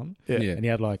green one, Yeah. Yeah. and he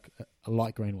had like a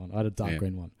light green one. I had a dark Yeah.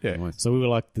 green one. Yeah. Nice. So we were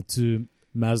like the two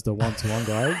Mazda 121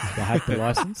 guys that had the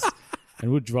license,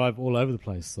 and we'd drive all over the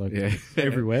place, like Yeah.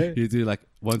 everywhere. You do like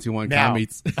 1-to-1 Now- car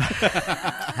meets.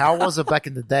 How was it back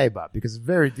in the day, but because it's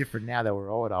very different now that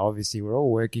we're older. Obviously, we're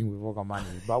all working, we've all got money.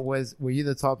 But were you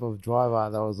the type of driver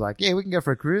that was like, yeah, we can go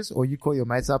for a cruise, or you call your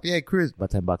mates up, yeah, cruise,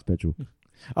 but $10 petrol.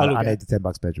 Oh, look, I need the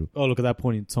 $10 petrol. Oh, look, at that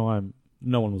point in time,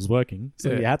 no one was working,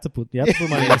 so Yeah. you had to put money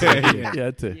into it. Yeah,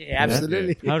 had to. Yeah,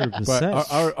 absolutely. 100%.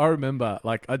 Bro, I remember,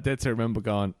 like, I dead set remember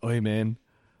going, "Oi, man,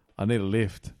 I need a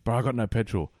lift, bro. I got no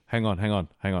petrol. Hang on.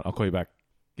 I'll call you back."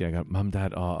 Yeah, I go, Mum,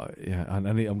 Dad. Oh, yeah, I'm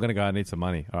gonna go. I need some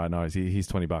money. All right, no, he's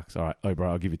 $20. All right, oh,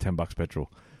 bro, I'll give you $10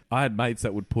 petrol. I had mates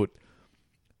that would put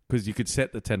because you could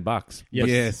set the $10.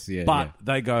 Yes, yeah. But yeah.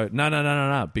 they go,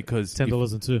 no, because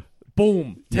 $10 and two.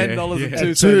 boom, $10 and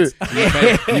 2 Two. cents.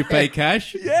 You pay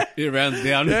cash, it rounds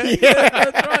down. Yeah,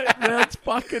 that's right. That's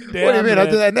fucking down. What do you mean? man. I'll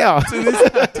do that now.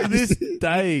 To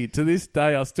this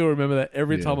day, I still remember that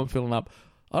every Yeah. time I'm filling up.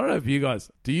 I don't know if you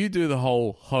guys do. You do the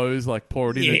whole hose, like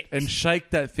pour it in Yeah. and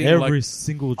shake that thing Every like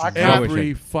single I drop. can't-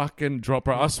 every fucking drop.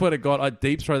 Bro. I swear to God, I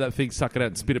deep throw that thing, suck it out,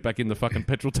 and spit it back in the fucking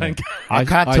petrol tank. I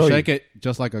can't I tell shake you. it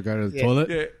just like I go to the Yeah. toilet.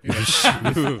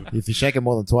 Yeah. If you shake it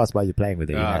more than twice, but you're playing with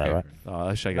it, you know that, okay. right? Oh,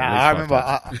 I shake it. Nah, at least I five remember,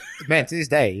 times. man, to this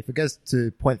day, if it goes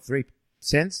to 0.3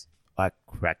 cents, I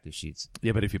crack the shits.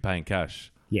 Yeah, but if you're paying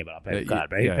cash, Yeah, but I pay with Yeah, card,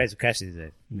 bro. yeah. He pays with cash these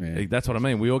days. Yeah, that's what I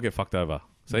mean. We all get fucked over.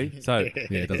 See, so yeah,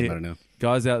 it doesn't matter now.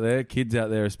 guys out there, kids out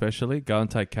there, especially, go and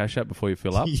take cash out before you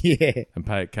fill up. Yeah. And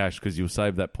pay it cash because you'll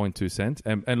save that 0.2 cents.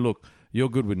 And look, you're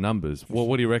good with numbers. Well,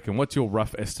 what do you reckon? What's your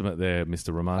rough estimate there,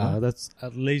 Mr. Romano? That's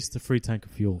at least a free tank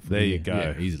of fuel. For there the you year. go.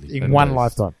 Yeah, easily. In one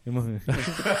lifetime. lifetime.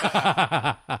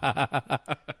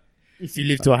 If you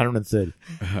live to 130.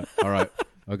 All right,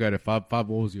 I'll go to Fab. Fab,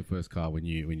 what was your first car when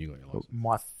you got your license?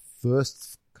 My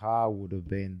first car would have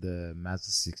been the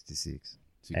Mazda 66.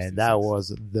 66. And that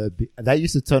was that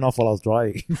used to turn off while I was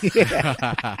driving.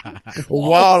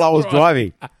 While I was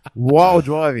driving. While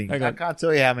driving. Hang I on. can't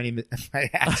tell you how many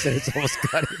accidents I almost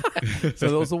got in. So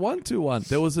there was a 121.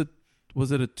 There was a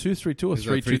 232 or It was a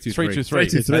 323,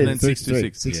 323, and then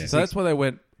 323, 626. So that's why they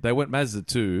went Mazda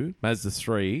 2, Mazda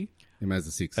 3, The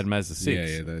Mazda 6. and Mazda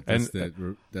 6. Yeah,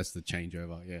 that's the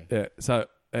changeover. Yeah. Yeah. So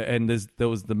and there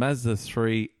was the Mazda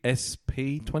 3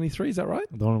 SP23. Is that right?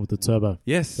 The one with the turbo.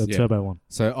 Yes. The Yeah. turbo one.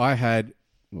 So I had,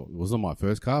 well, it wasn't my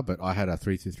first car, but I had a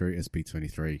 323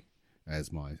 SP23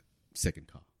 as my second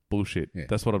car. Bullshit. Yeah.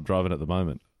 That's what I'm driving at the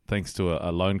moment. Thanks to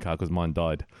a loan car because mine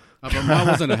died. But mine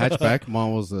wasn't a hatchback.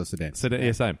 Mine was a sedan. Sedan,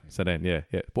 yeah, same. Sedan, yeah.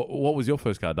 What was your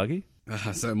first car, Dougie?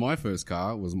 So my first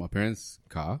car was my parents'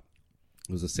 car.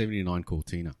 It was a 79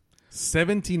 Cortina.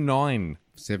 79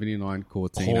 79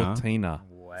 Cortina. Cortina.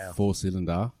 Wow.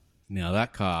 4-cylinder. Now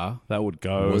that car That would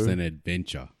go, was an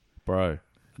adventure. bro.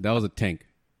 That was a tank.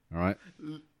 All right.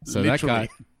 So Literally. that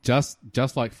car,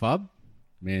 just like Fub,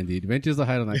 man, the adventures I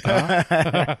had on that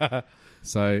car.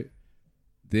 So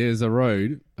there's a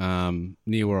road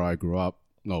near where I grew up.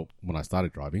 No, when I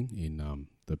started driving in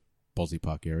the Bosley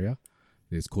Park area.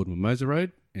 There's called Mimosa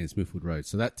Road and Smithwood Road.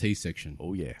 So that T section.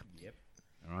 Oh, yeah.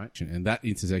 All right. And that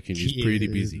intersection is pretty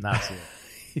busy. Nuts,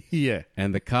 yeah. Yeah.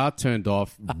 And the car turned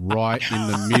off right in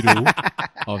the middle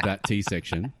of that T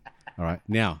section. All right.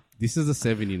 Now, this is a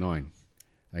 79.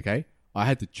 Okay. I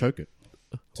had to choke it.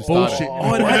 To start Bullshit. it.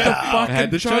 Oh, it had the fucking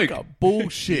had the choke. choke.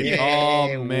 Bullshit. Yeah,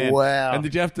 Oh, man. wow. And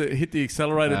did you have to hit the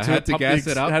accelerator I too? had to Pump gas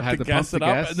the it up. Had Had to to gas pump it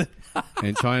the up. gas. And then,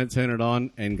 And try and turn it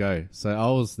on and go. So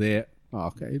I was there. Oh,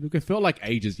 okay. Look, it felt like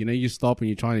ages. You know, you stop and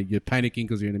you're panicking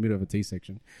because you're in the middle of a T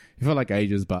section. It felt like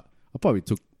ages, but I probably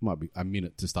might be a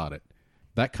minute to start it.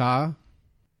 That car,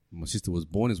 my sister was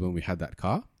born is when we had that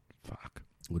car. fuck.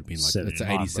 It would have been like, 79,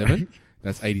 that's 87.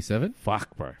 That's 87.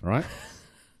 Fuck, bro. All right.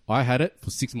 I had it for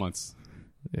 6 months.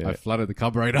 Yeah. I flooded the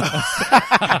carburetor.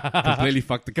 Completely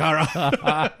fucked the car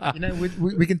up. You know,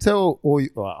 we can tell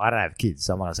well, I don't have kids,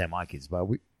 so I'm not going to say my kids, but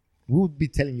we would be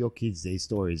telling your kids these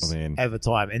stories I mean- every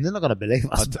time, and they're not going to believe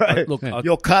us, bro. Look,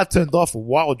 Your car turned off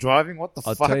while driving? What the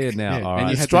I'll fuck? tell you now, all And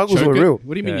right. you had struggles to choke were it. real.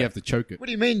 What do you mean Yeah. you have to choke it? What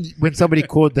do you mean when somebody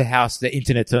called the house, the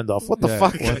internet turned off? What the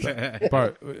Yeah. fuck?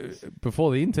 Bro,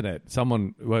 before the internet,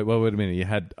 someone wait a minute. You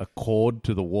had a cord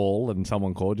to the wall, and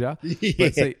someone called you. Yeah.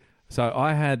 But see, so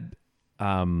I had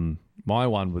my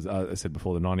one was I said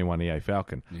before the 91 EA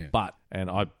Falcon, Yeah. and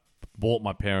I bought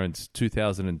my parents'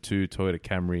 2002 Toyota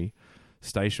Camry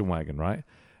station wagon. Right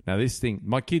now, this thing,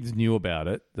 my kids knew about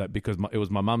it because it was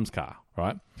my mum's car.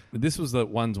 Right, this was the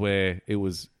ones where it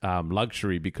was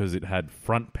luxury because it had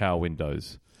front power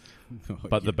windows.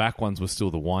 But the back ones were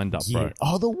still the wind up, bro. Yeah.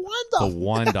 Oh, the wind up. The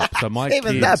wind up. So my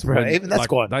Even kids, that, bro, when, even that's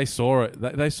gone. They saw it.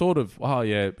 They sort of, oh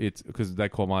yeah, it's because they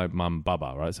call my mum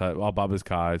Bubba, right? So Bubba's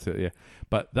car, yeah.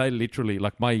 But they literally,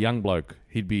 like my young bloke,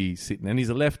 he'd be sitting, and he's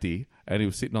a lefty, and he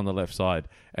was sitting on the left side,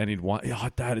 and he'd whine, "Oh,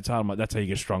 Dad, it's hard." I'm like, "That's how you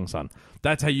get strong, son.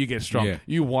 That's how you get strong. Yeah.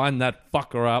 You wind that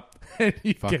fucker up, and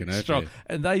you Fucking get oath, strong." yeah.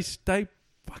 And they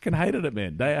fucking hated it,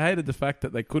 man. They hated the fact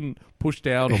that they couldn't push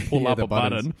down or pull Yeah, up the a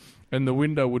buttons. button, and the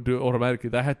window would do it automatically.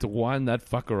 They had to wind that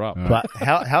fucker up. But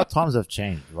how times have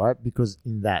changed, right? Because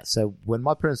in that, so when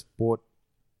my parents bought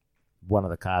one of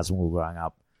the cars when we were growing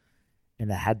up, and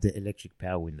they had the electric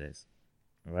power windows,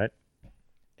 right?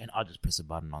 And I just press a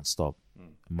button non-stop.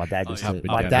 My dad used up to, and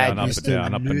my down, dad up used and to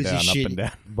down, up and lose down, his up shit. and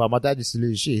down. But my dad used to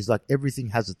lose his shit. He's like, everything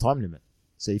has a time limit.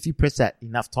 So if you press that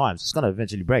enough times, it's gonna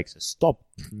eventually break. So stop.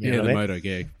 You know Yeah, what the I mean? motor,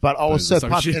 yeah. But I was so Some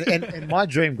pumped, shit. and my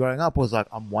dream growing up was like,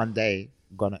 I'm one day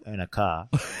gonna own a car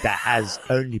that has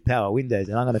only power windows,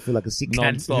 and I'm gonna feel like a sick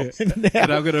cunt. Non-stop.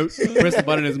 And I'm going to press the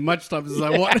button as much times as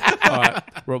I want. All right,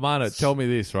 Romano, tell me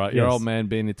this, right? Your Yes. old man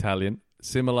being Italian,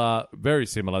 very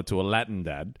similar to a Latin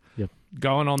dad. Yep.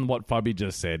 Going on what Fabi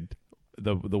just said,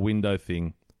 the window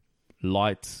thing,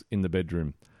 lights in the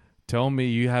bedroom. Tell me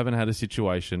you haven't had a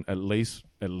situation at least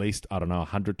I don't know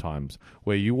 100 times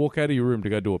where you walk out of your room to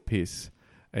go do a piss,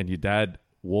 and your dad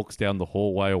walks down the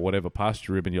hallway or whatever past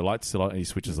your room, and your light's still on, and he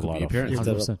switches the light Your off. parents.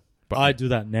 100%. But I do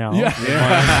that now.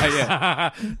 Yeah.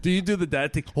 Do you do the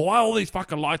dad thing? Why are all these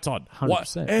fucking lights on? Why-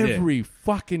 100%. Every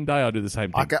fucking day I do the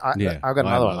same thing. I've got Yeah, another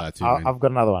I one. know that too, man. I've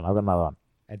got another one.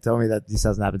 And tell me that this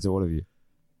hasn't happened to all of you.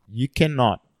 You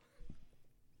cannot,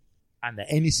 under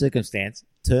any circumstance,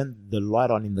 turn the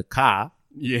light on in the car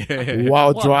Yeah.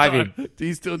 while What driving. time? Do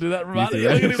you still do that, Romano?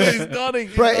 Yeah. Look at him, he's nodding.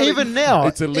 He's Bro, nodding. even now,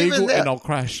 It's illegal even now- and I'll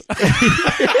crash.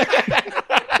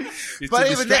 It's But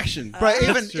a even distraction.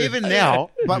 even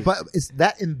now, but it's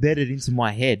that embedded into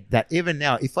my head that even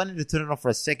now, if I need to turn it off for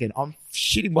a second, I'm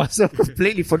shitting myself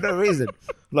completely for no reason.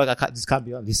 Like this can't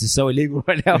be on. This is so illegal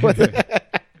right now.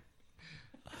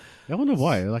 I wonder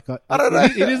why. Like, I don't know.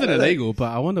 It isn't illegal,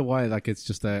 but I wonder why. Like, it's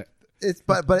just a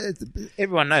but it's,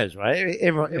 everyone knows, right?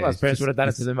 Everyone's it's parents just- would have done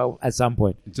it to them at some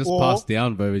point. just Or- passed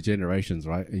down over generations,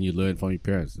 right? And you learn from your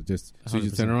parents. It just so you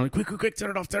just turn it on, quick, turn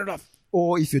it off, turn it off.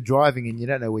 Or if you're driving and you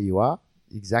don't know where you are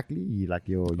exactly, you're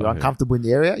yeah. uncomfortable in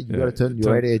the area, you got to turn your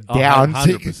Turn- radio Oh, down so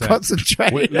you can 100%.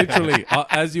 concentrate. Literally,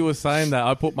 as you were saying that,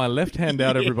 I put my left hand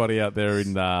out, everybody out there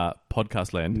in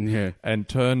podcast land, Yeah. and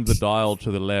turned the dial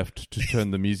to the left to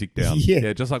turn the music down.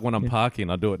 Yeah. Just like when I'm parking,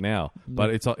 I do it now. But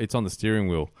it's on the steering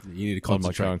wheel. You need to On my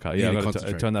concentrate. current car. You Yeah, need I to got to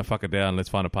concentrate. turn that fucker down. Let's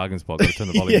find a parking spot. Got to turn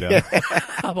the volume down.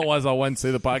 Otherwise, I won't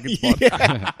see the parking spot.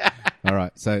 All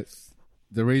right. So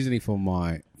the reasoning for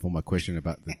my question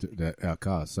about our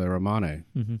cars. So Romano,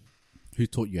 who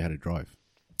taught you how to drive?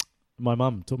 My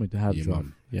mum taught me to how to Your drive.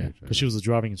 mum. Yeah, Yeah, because she was a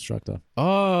driving instructor.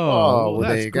 Oh, well,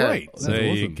 that's there you go. great. That's There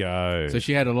you awesome. go. So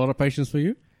she had a lot of patience for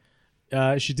you.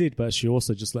 She did, but she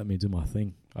also just let me do my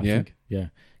thing. I Yeah? think. Yeah,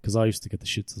 because I used to get the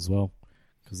shits as well.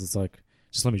 Because it's like,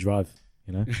 just let me drive.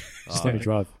 You know, just let me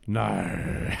drive. No,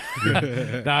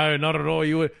 no, not at all.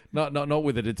 You would not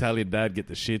with an Italian dad get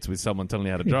the shits with someone telling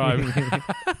you how to drive.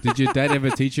 Did your dad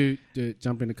ever teach you to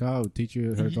jump in the car or teach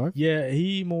you how to drive? Yeah,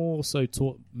 he more so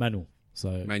taught manual.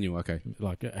 So Manual, okay.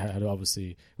 like how to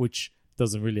obviously, which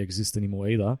doesn't really exist anymore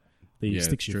either. The Yeah,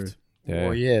 stick it's true. shift. Yeah.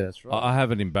 Oh, yeah, that's right. I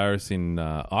have an embarrassing.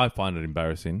 I find it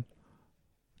embarrassing.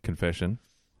 Confession.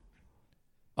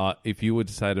 If you were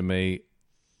to say to me,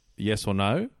 yes or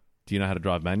no, do you know how to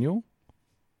drive manual?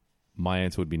 My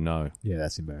answer would be no. Yeah,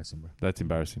 that's embarrassing, bro. That's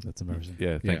embarrassing. That's embarrassing.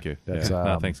 Yeah, thank Yeah. you. That's, Yeah.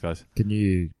 No, um, thanks, guys. Can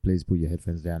you please put your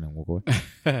headphones down and walk away?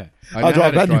 I I'll know,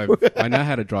 drive how to manual. drive, I know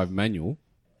how to drive manual,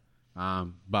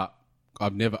 but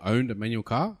I've never owned a manual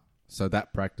car, so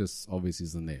that practice obviously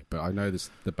isn't there. But I know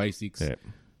the basics. Yeah.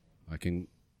 I can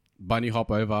bunny hop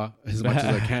over as much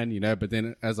as I can, but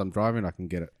then as I'm driving, I can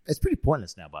get it. It's pretty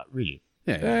pointless now, but really.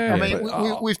 Yeah. I mean,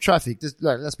 but- with traffic,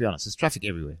 let's be honest, there's traffic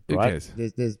everywhere, Who right?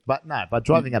 cares? But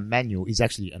driving a manual is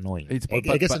actually annoying. It's- It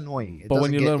but- gets but- annoying. It But when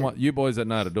doesn't you get- learn what you boys that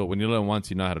know how to do it, when you learn once,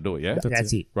 you know how to do it. Yeah.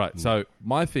 that's it. Right. So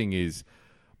my thing is,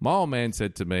 my old man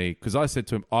said to me, because I said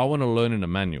to him, I want to learn in a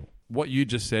manual. What you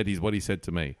just said is what he said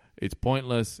to me. It's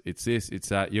pointless. It's this. It's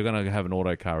that. You're going to have an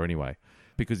auto car anyway.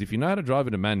 Because if you know how to drive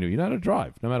in a manual, you know how to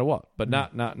drive no matter what. But nah.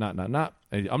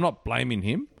 And I'm not blaming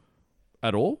him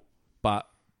at all, but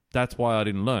that's why I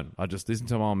didn't learn. I just listened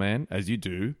to my old man, as you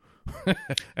do,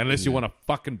 unless you want a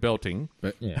fucking belting.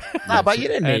 But Yeah. No, but you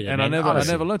didn't need it. And I man, never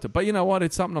honestly. learned it. But you know what?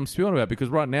 It's something I'm spewing about because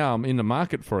right now I'm in the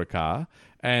market for a car,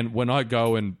 and when I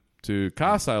go and to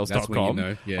carsales.com, That's when you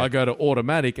know, yeah. I go to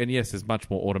automatic, and yes, there's much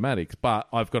more automatics, but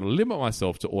I've got to limit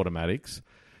myself to automatics.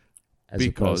 As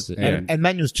because- opposed to- yeah. and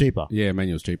manual's cheaper. yeah,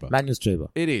 manual's cheaper. Manual's cheaper.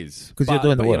 It is 'Cause you're But-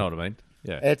 doing the but work. You know what I mean?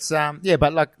 Yeah. It's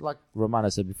but like Romano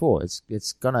said before,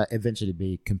 it's gonna eventually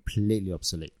be completely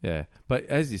obsolete. Yeah. But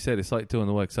as you said, it's like doing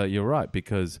the work. So you're right,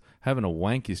 because having a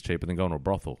wank is cheaper than going to a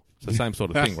brothel. It's the same sort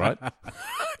of thing, right?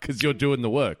 Because you're doing the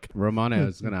work. Romano, I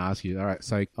was going to ask you. All right,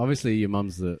 so obviously your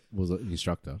mum's was an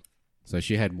instructor, so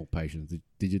she had more patience.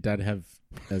 Did your dad have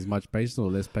as much patience or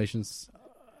less patience?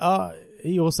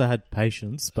 He also had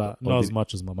patience, but not as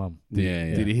much as my mum.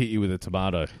 Yeah. Did he hit you with a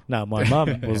tomato? No, my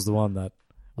mum was the one that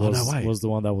was, Oh, no way. was the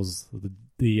one that was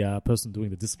the person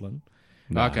doing the discipline,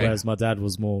 Okay. whereas my dad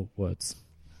was more words.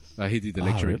 He did the Oh,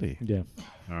 lecturing. really? Yeah.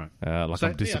 All right. Like So,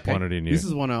 I'm disappointed in you. This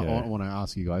is what I Yeah. want to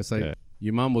ask you guys. So Yeah.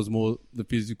 your mum was more the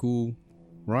physical,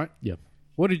 right? Yeah.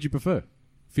 What did you prefer,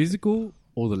 physical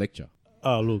or the lecture?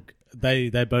 Oh, look, they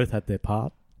both had their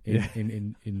part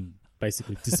in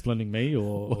basically disciplining me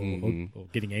or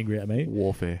getting angry at me.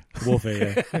 Warfare.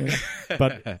 Warfare, yeah.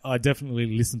 But I definitely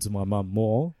listened to my mum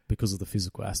more because of the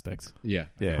physical aspect. Yeah.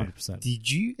 Yeah. 100%. Did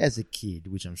you, as a kid,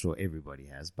 which I'm sure everybody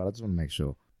has, but I just want to make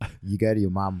sure, you go to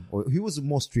your mum, or who was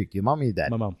more strict, your mum or your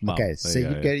dad? My mum. Okay, There so you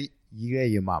you go, go to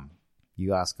your mum,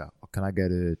 you ask her, oh, can I go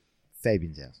to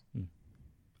Fabian's house?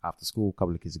 After school, a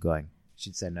couple of kids are going.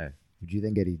 She'd say no. Would you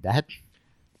then go to your dad?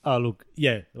 Oh, look,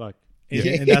 yeah, like in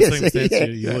Yeah. that circumstance, Yeah.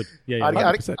 you would. Yeah, I'd, yeah.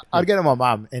 I'd, 100%. I'd go to my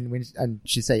mum, and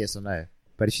she'd say yes or no.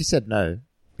 But if she said no,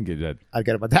 Get that. I'd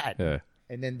go to my dad. Yeah.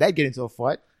 And then they'd get into a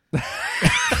fight.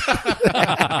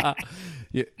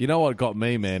 You know what got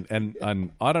me, man,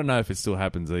 and I don't know if it still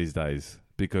happens these days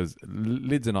because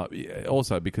Lids and I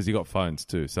also because you got phones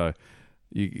too. So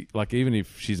you like even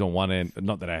if she's on one end,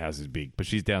 not that our house is big, but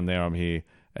she's down there, I'm here,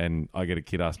 and I get a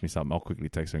kid ask me something, I'll quickly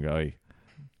text her and go,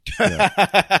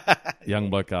 "Hey, young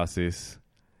bloke asked this,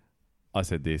 I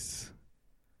said this,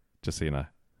 just so you know."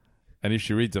 And if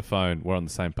she reads her phone, we're on the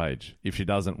same page. If she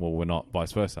doesn't, well, we're not,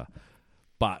 vice versa.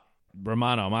 But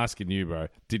Romano, I'm asking you, bro.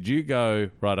 Did you go,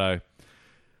 righto,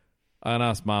 and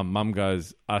ask mum? Mum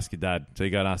goes, ask your dad. So you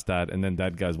go and ask dad. And then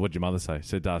dad goes, what'd your mother say?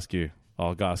 Said to ask you.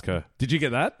 I'll go ask her. Did you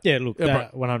get that? Yeah, look, Yeah,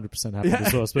 that 100% happened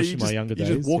as well, especially my younger days.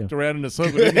 You just walked yeah. around in a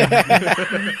circle, didn't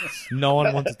you? No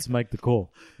one wanted to make the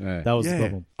call. Yeah. That was the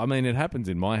problem. I mean, it happens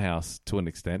in my house to an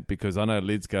extent because I know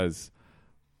Lids goes,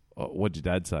 oh, what'd your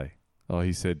dad say? Oh,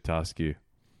 he said to ask you.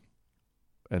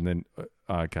 And then,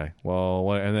 okay, well,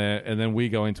 and then we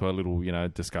go into a little,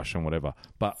 discussion, whatever.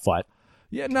 But Fight.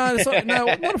 yeah, no, it's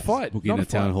not a fight. Booking Not a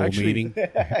town fight. hall Actually, meeting.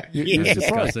 You're Discuss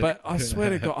surprised, it. but I swear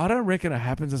to God, I don't reckon it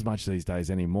happens as much these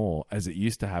days anymore as it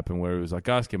used to happen, where it was like,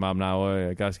 go ask your mum now,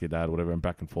 or go ask your dad, whatever, and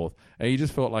back and forth. And you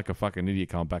just felt like a fucking idiot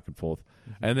going back and forth.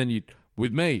 And then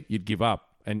with me, you'd give up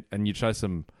and you'd show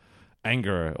some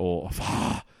anger or,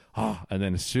 and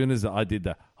then as soon as I did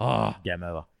that, Game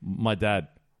over. my dad,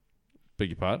 beg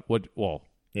your pardon,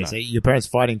 Yeah, no. so your parents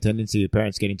fighting turned into your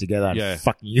parents getting together and Yeah.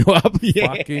 fucking you up. Yeah.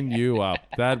 fucking you up.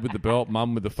 Dad with the belt,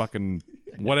 mum with the fucking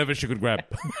whatever she could grab.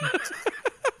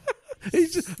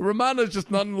 Romano's just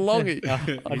nodding along.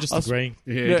 I'm just agreeing.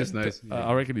 Yeah, just nice.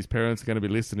 I reckon his parents are going to be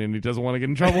listening. He doesn't want to get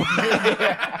in trouble.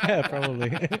 Yeah,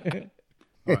 probably.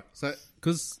 All right. So,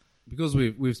 because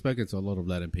we've spoken to a lot of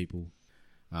Latin people,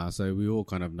 so we all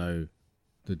kind of know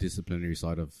the disciplinary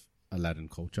side of a Latin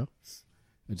culture.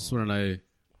 I just want to know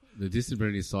the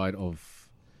disciplinary side of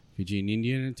Fijian,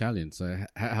 Indian, and Italian. So,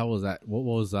 how was that? What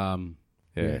was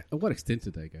Yeah. What extent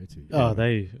did they go to?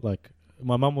 Oh,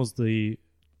 my mum was the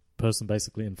person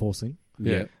basically enforcing.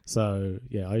 Yeah. So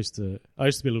yeah, I used to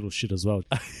be a little shit as well.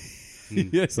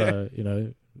 Yeah. So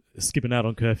skipping out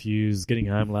on curfews, getting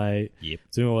home late, Yep.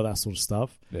 doing all that sort of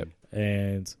stuff. Yep.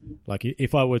 And like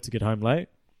if I were to get home late,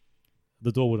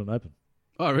 the door wouldn't open.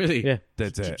 Oh, really? Yeah,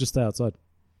 That's it. just stay outside.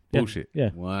 Yeah, Bullshit. Yeah,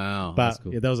 Wow. but that's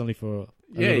cool. yeah, that was only for a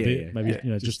Yeah, little yeah, bit, yeah. maybe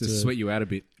Yeah. just to to sweat you out a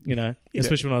bit.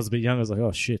 especially when I was a bit young, I was like,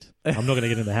 oh shit, I'm not going to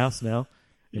get in the house now.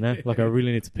 Like I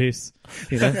really need to piss.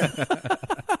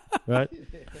 Right?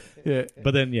 Yeah.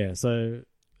 But then so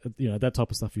that type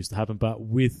of stuff used to happen. But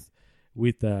with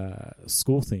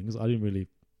school things, I didn't really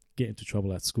get into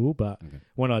trouble at school. But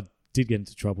when I did get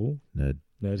into trouble, Nerd.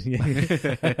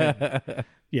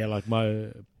 yeah, like my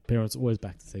parents always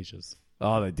backed the teachers.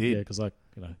 Oh, they Yeah, did. because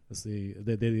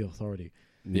they're the authority.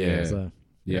 Yeah. So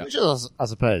Yeah. Which is, I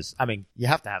suppose, I mean, you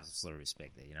have to have some sort of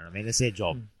respect there. You know what I mean? It's their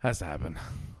job. Has to happen.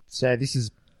 So this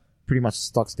is pretty much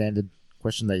stock standard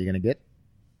question that you're going to get.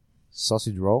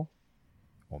 Sausage roll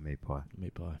or meat pie?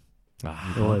 meat pie.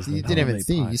 Ah. Always You meat didn't pie. even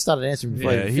think. You started answering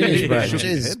before Yeah, you he finished, bro. shook his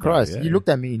Jesus head, bro, Christ. yeah. You looked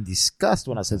at me in disgust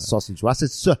when I said sausage roll. I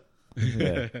said, sir.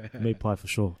 Yeah, meat pie for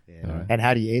sure. Yeah. And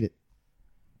how do you eat it?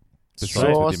 Just straight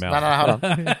with your No, mouth. hold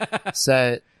on.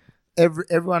 So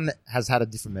everyone has had a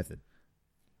different method.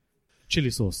 Chili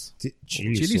sauce.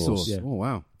 Chili Chili sauce. Yeah. Oh,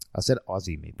 wow. I said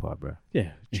Aussie meat pie, bro.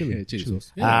 Yeah, chili. Yeah, chili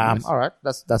sauce. Yeah, nice. All right.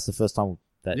 That's the first time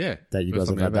that Yeah, that you first guys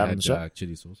have time I had ever that on the show.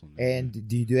 chili sauce on there. And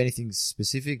do you do anything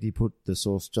specific? Do you put the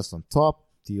sauce just on top?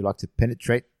 Do you like to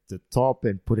penetrate the top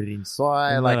and put it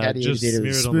inside? No, like no, how do you just do it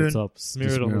with a smear it on the spoon? top. Smear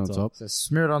Just it on smear the on top. top. So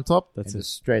smear it on top That's and it.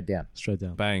 just straight down. Straight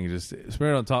down. Bang, just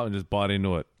smear it on top and just bite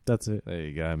into it. That's it. There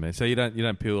you go, man. So you don't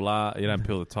peel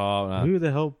the top. No. Who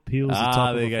the hell peels the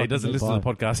top? There of you a go. He doesn't fucking listen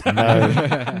to the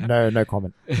pie? podcast. No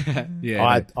comment.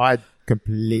 Yeah. I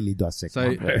completely dissect.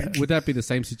 So mine. would that be the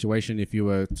same situation if you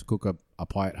were to cook a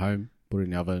pie at home, put it in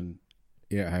the oven,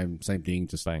 eat at home, same thing,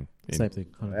 just Bang. In. Same thing.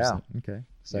 100%. Wow. Okay.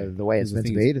 So Yeah. the way it's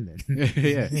Because meant the to thing be eaten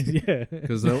then. yeah, Yeah.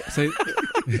 because so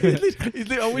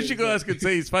I wish you guys could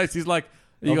see his face. He's like,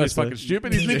 "Are you guys Obviously. fucking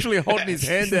stupid?" He's literally holding his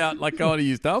hand out like, "Oh, are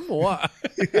you dumb or what?"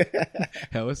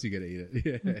 how else are you gonna eat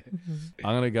it? Yeah.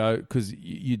 I'm gonna go because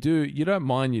you don't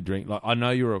mind your drink. Like I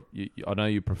know I know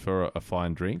you prefer a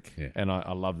fine drink, Yeah. and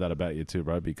I love that about you too,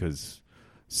 bro. Because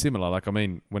similar, like I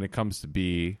mean, when it comes to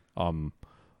beer,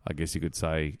 I guess you could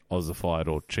say Ossified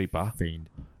or cheaper. Fiend.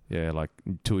 Yeah, like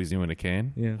Tui's new in a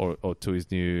can, Yeah. or Tui's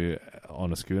new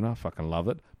on a schooner. Fucking love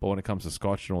it. But when it comes to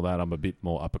Scotch and all that, I'm a bit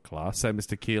more upper class. Same as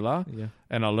tequila, Yeah.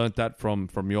 and I learnt that from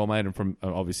your mate and from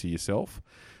obviously yourself.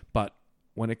 But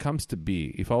when it comes to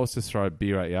beer, if I was to throw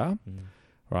beer at you,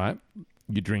 right,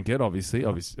 you drink it, obviously.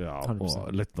 Oh,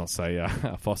 100%. let's not say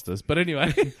Foster's, but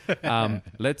anyway,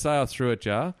 let's say I threw at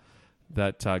you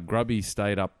that grubby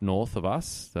state up north of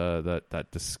us, that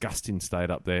disgusting state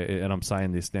up there, and I'm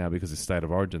saying this now because it's state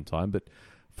of origin time, but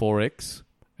 4X,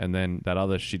 and then that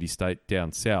other shitty state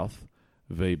down south,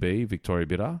 VB, Victoria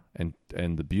Bitter, and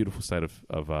the beautiful state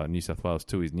of New South Wales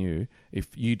too is new. If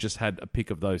you just had a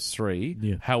pick of those three,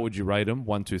 Yeah. how would you rate them?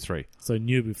 1, 2, 3. So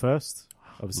Newby first,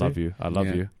 obviously. Love you. I love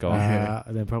Yeah. you. Go on.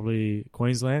 And then probably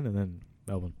Queensland and then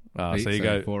Melbourne. So you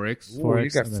go. 4X. Ooh, you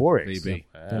 4X got and then 4X. VB.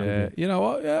 Yeah, you know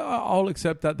what? Yeah, I'll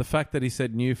accept that. The fact that he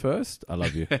said new first, I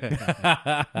love you.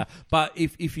 But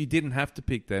if you didn't have to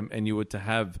pick them and you were to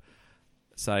have,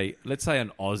 say, let's say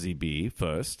an Aussie beer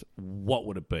first, what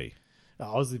would it be?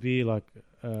 Aussie beer, like,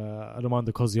 I don't mind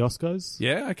the Kosciuszko's.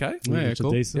 Yeah, okay. Yeah, which are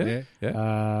cool. decent. Yeah.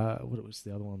 Yeah. What was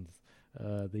the other one?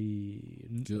 The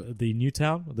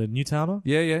Newtowner.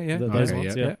 Yeah. Those Okay,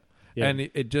 ones, yeah. yeah. Yeah. And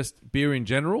it just beer in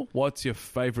general. What's your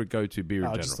favorite go-to beer in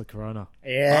general? Just the Corona.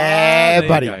 Yeah, There you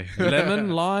buddy. go. Lemon,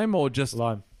 lime, or just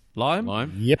Lime. lime?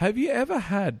 Lime. Yep. Have you ever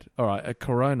had, all right, a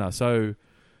Corona? So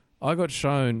I got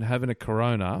shown having a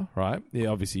Corona, right? Yeah,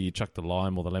 obviously you chuck the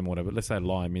lime or the lemon or whatever. Let's say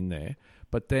lime in there.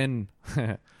 But then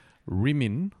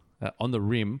rimming, on the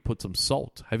rim, put some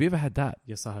salt. Have you ever had that?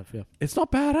 Yes, I have. Yeah. It's not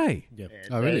bad, eh? Yeah.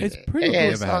 Oh, really? It's pretty Yeah,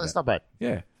 good. it's Never had not, it's not bad.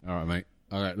 Yeah. All right, mate.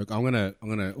 All right, look, I'm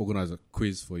gonna organize a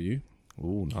quiz for you.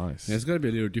 Oh, nice. Now, it's going to be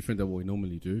a little different than what we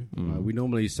normally do. We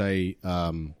normally say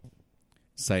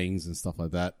sayings and stuff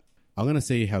like that. I'm going to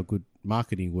see how good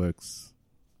marketing works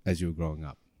as you were growing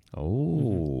up.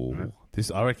 Oh,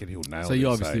 this I reckon he'll nail. So you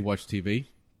this, obviously eh? watch TV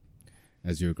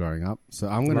as you were growing up. So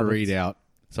I'm going to Love it. read out.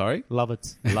 Sorry, Love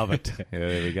it. love it. Yeah,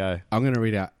 there we go. I'm going to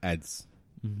read out ads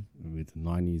with the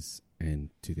 90s and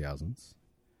 2000s.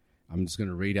 I'm just going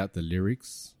to read out the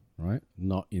lyrics, right?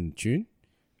 Not in tune.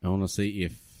 I want to see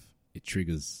if it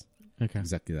triggers Okay.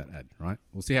 exactly that ad, right?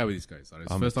 We'll see how this goes. So it's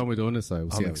the I'm first time we're doing this, so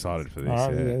we'll see I'm how it excited goes. for this.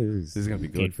 Yeah. This is gonna be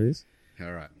keen good. for this.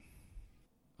 All right.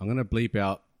 I'm going to bleep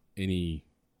out any,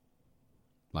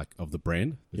 like, of the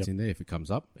brand that's Yep. in there if it comes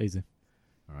up. Easy.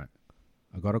 All right.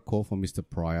 I got a call from Mr.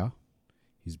 Pryor.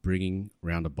 He's bringing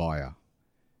round a buyer.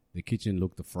 The kitchen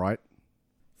looked a fright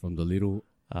from the little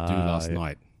do last yeah.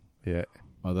 night. Yeah,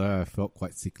 Although I felt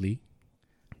quite sickly,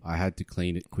 I had to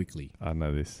clean it quickly. I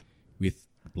know this. With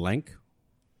blank,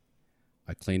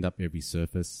 I cleaned up every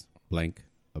surface, blank,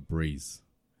 a breeze.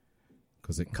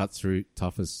 Because it cuts through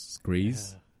toughest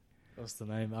squeeze. What's the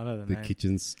name? I know the The name.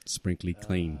 kitchen's sprinkly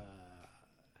clean.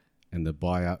 And the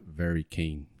buyer very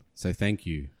keen. So thank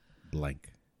you,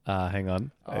 blank. Hang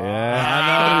on. Yeah,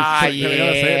 I know. Can we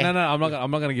go see it? No, I'm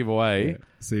not going to give away.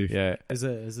 See if Yeah. Is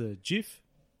a GIF?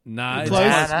 No, You're it's close.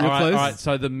 all You're right, close. all right.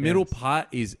 So the middle part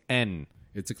is N.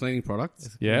 it's a cleaning product.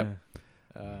 Yeah.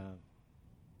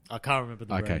 I can't remember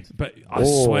the Okay. brand. But I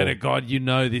Oh. swear to God, you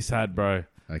know this ad, bro.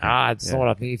 Okay. It's not what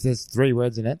I think. If there's 3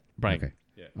 words in it, Break. Okay.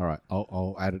 All right.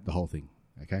 I'll add it, the whole thing.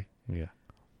 Okay. Yeah.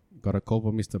 Got a call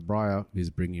from Mr. Breyer, who's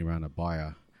bringing around a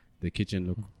buyer. The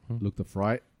kitchen looked a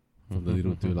fright from the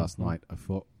little do last night. I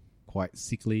felt quite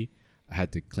sickly. I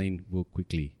had to clean real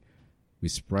quickly. We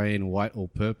spray and white all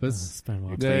purpose. Spray and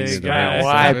white. We There clean you it go. around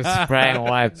wipe, service. spray and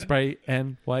wipe. Spray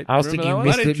and white. I was Remember thinking that one?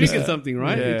 Mr. It triggered Mr. something,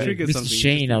 right? Yeah. It triggered Mr. something.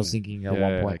 Sheen, I was interesting. thinking at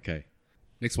Yeah. one point. Okay.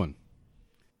 Next one.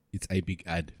 It's a big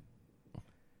ad.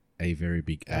 a very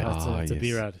big ad. It's a yes.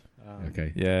 beer ad.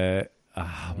 Okay. Yeah. It's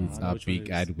I know a which one big it is.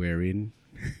 ad we're in.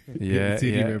 Yeah.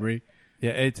 City yeah. memory.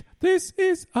 Yeah, it's this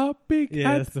is a big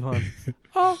Yeah, ad, that's the one.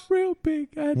 a real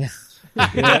big ad. Yeah.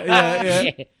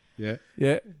 yeah. Yeah.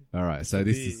 Yeah. All right. So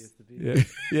this is. Yeah.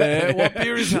 Yeah. What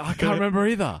beer is it? I can't remember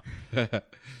either.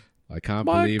 I can't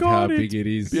My believe God, how it's- big it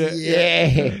is. Yeah.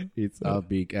 Yeah. It's a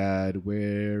big ad.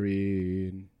 We're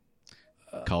in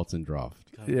Carlton Draft.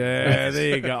 Yeah,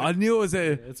 there you go. I knew it was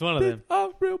a It's one of them.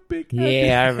 real big ad.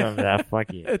 Yeah, I remember that. Fuck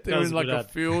yeah. They were was in a like good a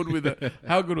ad. field with a.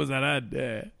 How good was that ad?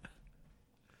 Yeah.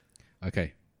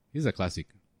 Okay. Here's a classic.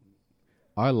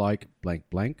 I like blank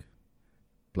blank.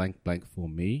 Blank blank for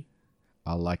me.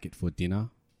 I like it for dinner.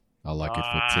 I like it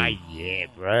for tea. Yeah,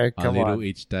 bro. A Come little on.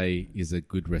 each day is a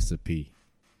good recipe.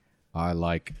 I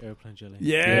like. Aeroplane jelly.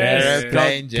 Yes.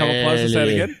 Aeroplane Come close and say it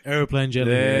jelly. again. Aeroplane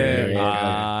jelly. There. Yeah.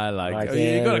 I like. Like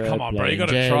You gotta come on, bro. You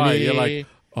gotta aeroplane try. You're jelly. like.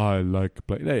 I like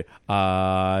blank. Hey,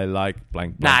 I like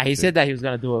blank. Nah, blank. he said that he was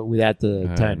gonna do it without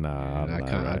the tone. Nah, I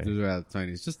can't. I do it out of tone.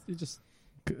 It's just. It's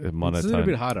a monotone. little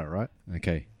bit harder, right?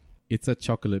 Okay. It's a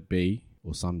chocolate bee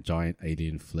or some giant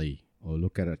alien flea, or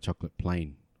look at a chocolate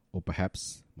plane, or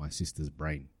perhaps my sister's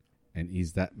brain. And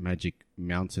is that magic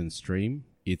mountain stream?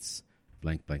 It's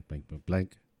blank, blank, blank, blank,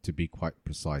 blank, to be quite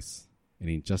precise. And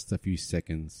in just a few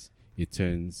seconds, it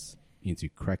turns into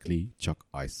crackly chalk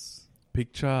ice.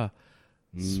 Picture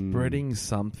spreading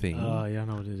something Oh, yeah, I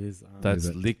know what it is. that's Is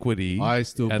it? liquidy. I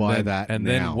still and buy then, that And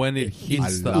now. then when it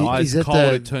hits the love ice Is it cold,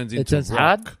 the- it turns it into turns rock.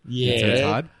 hard? It's Yeah.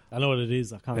 hard. I know what it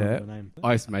is. I can't Yeah. remember the name.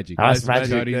 Ice magic. Ice magic.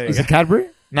 Cody. There you Is go. it Cadbury?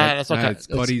 No, that's not No, Cadbury. it's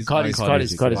Cotty's. Cotty's. Ice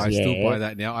Cotty's. Magic. Cotty's. I still Yeah. buy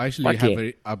that now. I actually Fuck have yeah.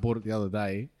 it. I bought it the other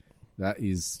day. That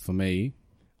is for me.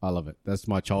 I love it. That's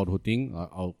my childhood thing.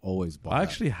 I'll always buy. I that.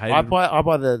 actually hate I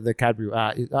buy the Cadbury.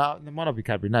 It might not be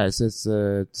Cadbury. No, it's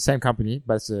the same company,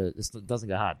 but it doesn't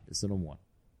get hard. It's the normal one.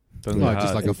 No,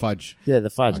 just like a fudge. Yeah, the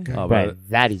fudge. Okay. Oh, Bro, but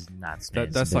that is nuts, man.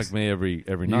 That's like me every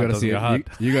You night. gotta Doesn't see. get hard.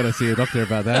 You gotta see a doctor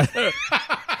about that.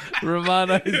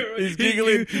 Romano, he's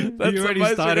giggling. That's you the already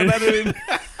most started. we've had in.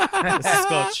 It's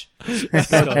Scotch.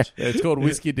 Scotch. Yeah, it's called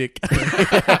whiskey dick.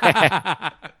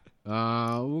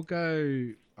 We'll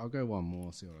go. I'll go one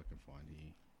more. See what I can find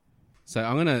here. So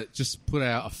I'm gonna just put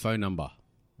out a phone number.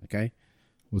 Okay,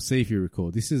 we'll see if you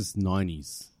recall. This is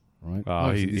 90s, right? Oh,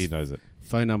 Obviously, he this knows it.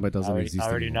 phone number doesn't exist I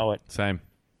already anymore. know it. Same.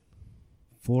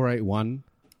 481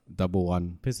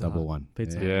 11 Pizza Hut. 11.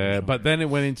 Pizza Yeah, but then it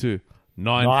went into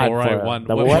 9481.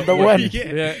 Double one, double one.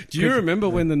 Yeah. Do you remember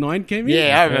when the 9 came in?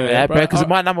 Yeah, I remember Yeah, that, bro. bro. Because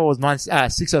my number was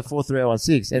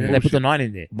 6043016, and then they put the 9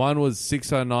 in there. Mine was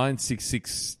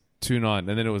 609-6629, and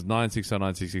then it was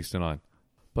 9609-6629.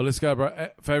 But let's go, bro.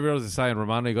 Favorite Aussie saying,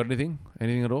 Romano, you got anything?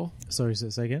 Anything at all? Sorry,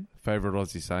 say again. Favorite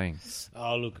Aussie saying?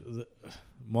 Oh, look.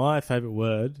 My favorite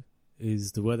word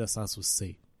is the word that starts with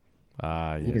C.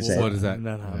 Ah, You can yes. say What is that?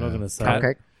 No, I'm not going to say Cat- it.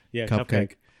 Okay. Yeah, Cupcake.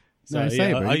 cupcake. So, No,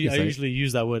 say it, bro. I You can say it. usually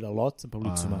use that word a lot, and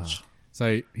probably too much.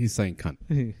 So he's saying cunt.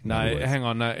 No, hang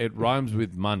on. No, it rhymes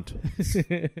with munt.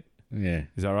 Yeah.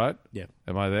 Is that right? Yeah.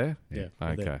 Am I there? Yeah.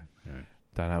 Okay. there.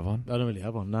 Don't have one? I don't really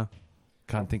have one, no.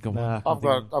 Can't think of one? Nah, I've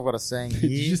got a saying Did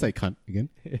you here. say cunt again?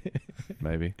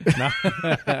 Maybe.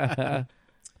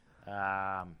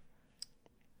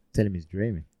 Tell him he's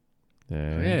dreaming.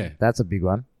 Yeah. That's a big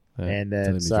one. Yeah. And Tell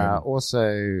him it's he's dreaming.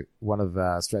 also one of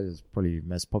Australia's probably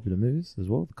most popular movies as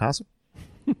well, The Castle.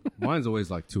 Mine's always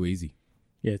like too easy.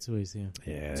 Yeah, too easy. Yeah.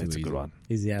 Yeah, Too that's a easy. good one.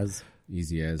 Easy as.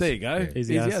 Easy as. There you go. Yeah. Easy,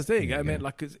 Easy as. as. There you go, Yeah. man.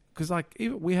 Like, cause like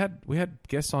even we had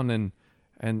guests on and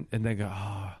they go,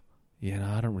 oh, yeah, no,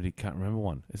 I can't remember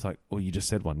one. It's like, well, you just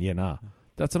said one. Yeah, nah.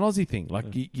 That's an Aussie thing. Like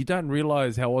you don't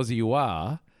realize how Aussie you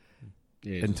are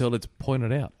Yeah, until it's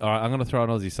pointed out. All right, I'm going to throw an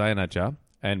Aussie saying at you,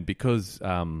 and because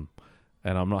and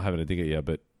I'm not having a dig at you,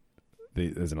 but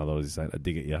there's another Aussie saying a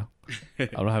dig at you.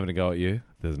 I'm not having a go at you.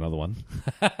 There's another one.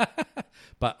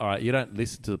 But all right, you don't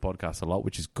listen to the podcast a lot,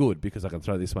 which is good because I can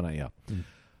throw this one at you.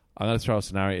 I'm going to throw a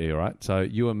scenario at you, all right? So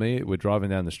you and me, we're driving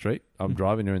down the street. I'm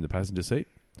driving, you're in the passenger seat.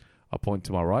 I point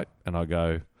to my right and I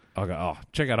go, oh,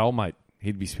 check out old mate.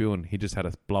 He'd be spewing. He just had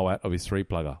a blowout of his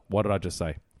 3-plugger. What did I just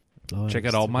say? Check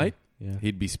out old mate. Yeah.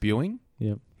 He'd be spewing.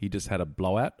 Yep. He just had a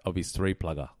blowout of his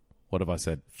 3-plugger. What have I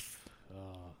said?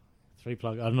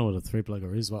 3-plug. I don't know what a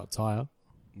 3-plugger is. What, tire?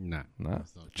 Nah. No.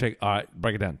 That's not- Check. All right,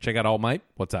 break it down. Check out old mate.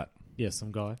 What's that? Yeah,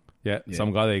 some guy. Yeah, Yeah.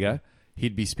 some guy. There you go.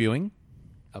 He'd be spewing.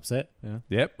 Upset? Yeah.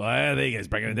 Yep. Well, there you go. He's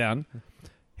breaking it down.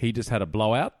 He just had a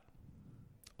blowout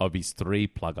of his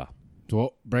 3-plugger.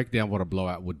 So break down what a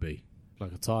blowout would be.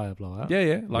 Like a tire blowout.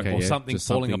 Yeah. Like Okay, or yeah, something just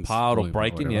falling something's apart or falling apart,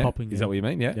 breaking. whatever. Yeah. Popping, Is yeah. that what you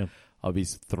mean? Yeah. Yeah. Of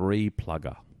his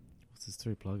 3-plugger. What's this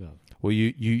 3-plugger? Well,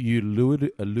 you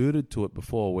alluded to it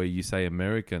before, where you say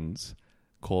Americans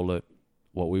call it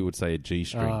what we would say a G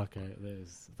string. Oh, okay.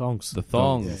 There's thongs. The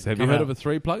thongs. Yeah. Have you Come heard out. of a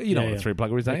 3-plugger? You know what a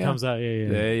 3-plugger is, don't It you? comes out, yeah.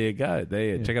 There you go.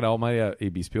 There, Yeah. check it out, old mate.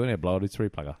 He'd be spewing out blow. It's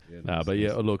 3-plugger. nice, But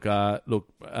yeah, look,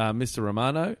 Mr.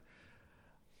 Romano,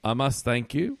 I must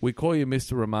thank you. We call you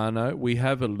Mr. Romano. We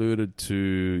have alluded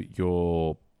to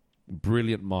your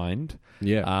brilliant mind.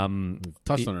 Yeah. We've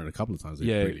touched on it a couple of times.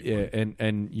 Yeah, really. yeah,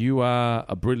 and you are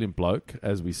a brilliant bloke,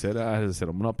 as we said. As I said,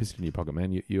 I'm not pissing in your pocket,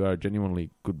 man. You are a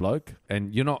genuinely good bloke,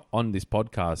 and you're not on this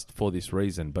podcast for this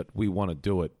reason, but we want to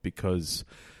do it because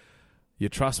you're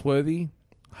trustworthy,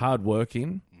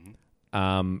 hardworking,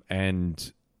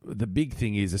 and the big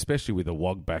thing is, especially with a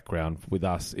WOG background with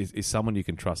us, is someone you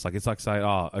can trust. Like it's like saying,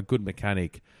 a good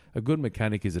mechanic. A good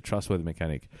mechanic is a trustworthy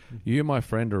mechanic. You, my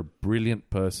friend, are a brilliant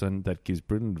person that gives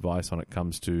brilliant advice when it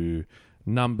comes to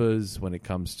numbers, when it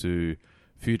comes to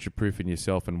future-proofing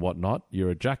yourself and whatnot.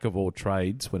 You're a jack of all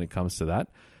trades when it comes to that.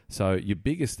 So your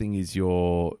biggest thing is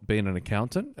your being an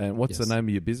accountant. And what's Yes. the name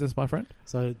of your business, my friend?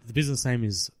 So the business name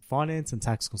is Finance and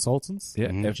Tax Consultants,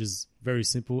 Yeah, which is very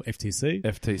simple, FTC.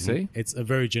 FTC. It's a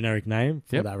very generic name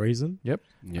for Yep. that reason. Yep.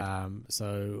 Yeah.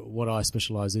 So what I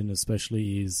specialize in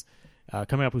especially is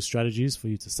coming up with strategies for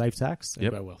you to save tax and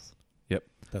Yep. grow wealth. Yep.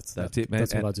 That's it, man.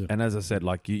 That's what and, I do. And as I said,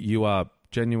 like you are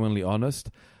genuinely honest.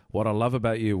 What I love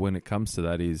about you when it comes to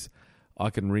that is I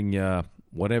can ring you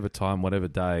whatever time, whatever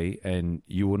day, and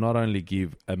you will not only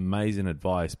give amazing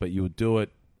advice, but you will do it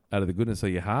out of the goodness of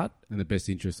your heart. In the best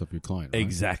interest of your client. Right?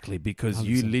 Exactly, because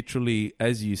you 100%. literally,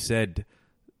 as you said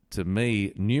to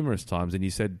me numerous times, and you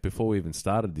said before we even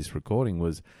started this recording,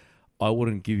 was I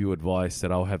wouldn't give you advice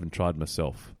that I haven't tried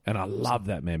myself. And I love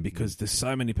that, man, because there's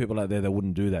so many people out there that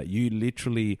wouldn't do that. You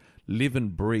literally live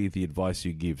and breathe the advice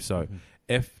you give. So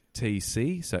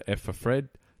FTC, so F for Fred,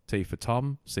 T for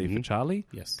Tom, C for Charlie,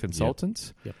 Yes.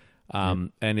 consultants. Yep.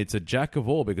 And it's a jack of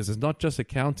all because it's not just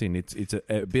accounting, it's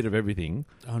a bit of everything.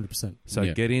 100%. So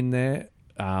Yeah. get in there.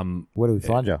 Where do we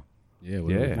find you? Yeah.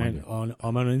 Yeah. And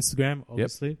I'm on Instagram,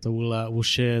 obviously. So we'll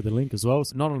share the link as well.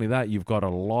 So Not only that, you've got a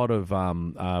lot of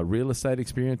real estate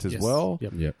experience as yes. well.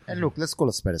 Yep. Yeah. And look, let's call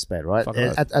a spade, right? Fuck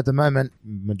right. At the moment,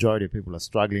 majority of people are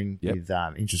struggling Yep. with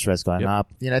interest rates going Yep.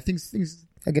 up. You know, things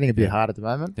are getting a bit hard at the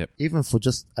moment. Yep. Even for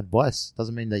just advice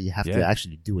doesn't mean that you have to Yeah.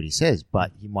 actually do what he says,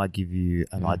 but he might give you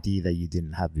an idea that you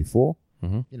didn't have before.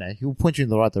 Mhm. You know, he'll point you in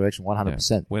the right direction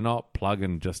 100%. We're not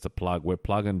plugging just to plug. We're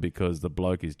plugging because the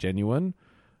bloke is genuine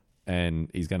and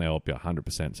he's going to help you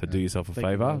 100%. So do yourself a Thank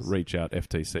you, favor, guys. reach out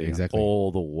FTC Exactly.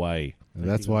 all the way. And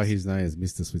that's why his name is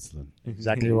Mr. Switzerland.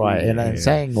 Exactly right. And Yeah.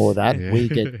 saying all that,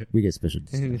 we get special.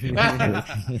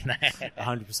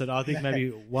 100%. I think maybe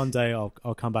one day I'll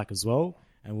come back as well,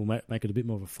 and we'll make it a bit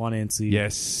more of a financy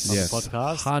Yes.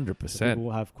 podcast. 100%. People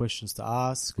will have questions to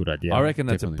ask. Good idea. I reckon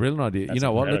that's Definitely. a brilliant idea. That's you know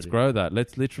a what? great Let's idea. grow that.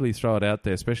 Let's literally throw it out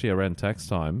there, especially around tax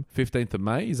time. 15th of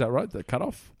May, is that right? The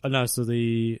cutoff? No, so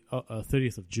the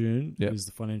 30th of June Yep. is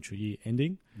the financial year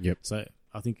ending. Yep. So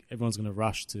I think everyone's going to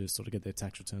rush to sort of get their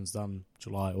tax returns done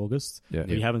July, August. Yeah.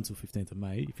 But you have until 15th of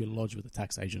May if you're lodged with a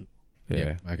tax agent.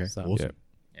 Yeah. Okay. So- Awesome.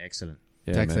 Excellent.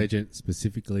 Yeah, Tax man. agent,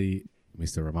 specifically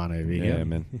Mr. Romano Vegan. Yeah,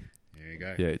 man. There you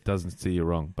go. Yeah, it doesn't steer you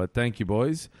wrong. But thank you,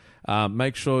 boys.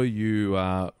 Make sure you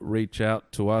reach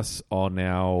out to us on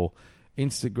our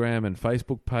Instagram and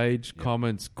Facebook page.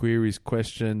 Comments, queries,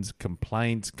 questions,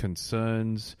 complaints,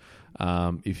 concerns.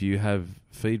 If you have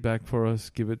feedback for us,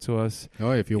 give it to us.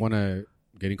 Oh, if you want to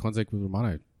get in contact with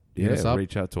Romano, hit us Yeah, up.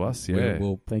 reach out to us. We'll- Yeah,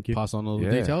 We'll Thank you. pass on all the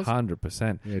yeah, details.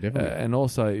 100%. Yeah, definitely. And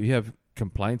also, if you have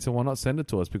complaints and whatnot, send it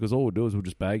to us because all we'll do is we'll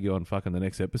just bag you on fucking the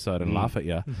next episode and laugh at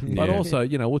you. But Yeah. also,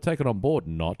 we'll take it on board.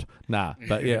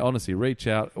 But yeah, honestly, reach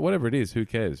out. Whatever it is, who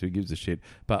cares? Who gives a shit?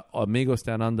 But Amigos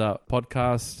Down Under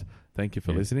podcast, thank you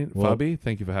for listening. Well- Fabi,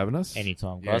 thank you for having us.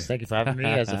 Anytime, Yeah. guys. Thank you for having me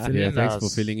as a fill-in. Yeah, thanks for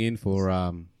filling in for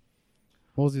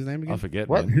what was his name again? I forget,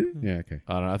 What? man. Who? Yeah, okay.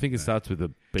 I don't know. I think it starts with a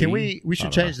B. Can we I should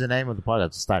don't change the name of the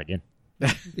podcast to start again know.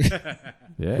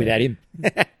 Yeah. without him.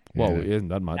 Well, Yeah. he hasn't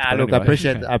done much. Nah, but look,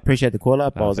 anyway. I appreciate the call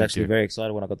up. I No, was thank actually you. very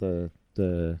excited when I got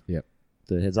the Yep.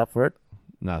 the heads up for it.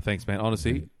 No, thanks, man.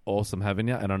 Honestly, awesome having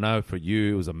you. And I know for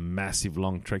you, it was a massive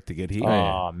long trek to get here.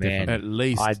 Oh, man. At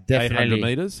least I 800 definitely-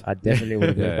 meters. I definitely would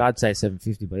have. Yeah. I'd say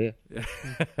 750, but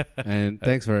yeah. And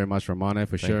thanks very much, Romano,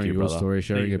 for Thank sharing you, your brother. story,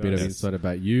 sharing Thank a you, bit of guys. insight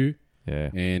about you.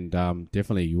 Yeah. And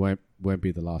definitely, you won't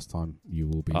be the last time you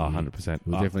will be. Oh, here. 100%.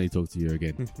 We'll Oh. definitely talk to you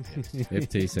again.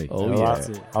 FTC. Oh, All yeah.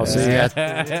 right. I'll see you guys.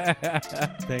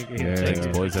 Thank you. Yeah. Thanks,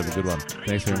 boys. Have a good one.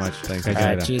 Thanks very much. Thanks. All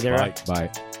right, cheers, everyone. Bye.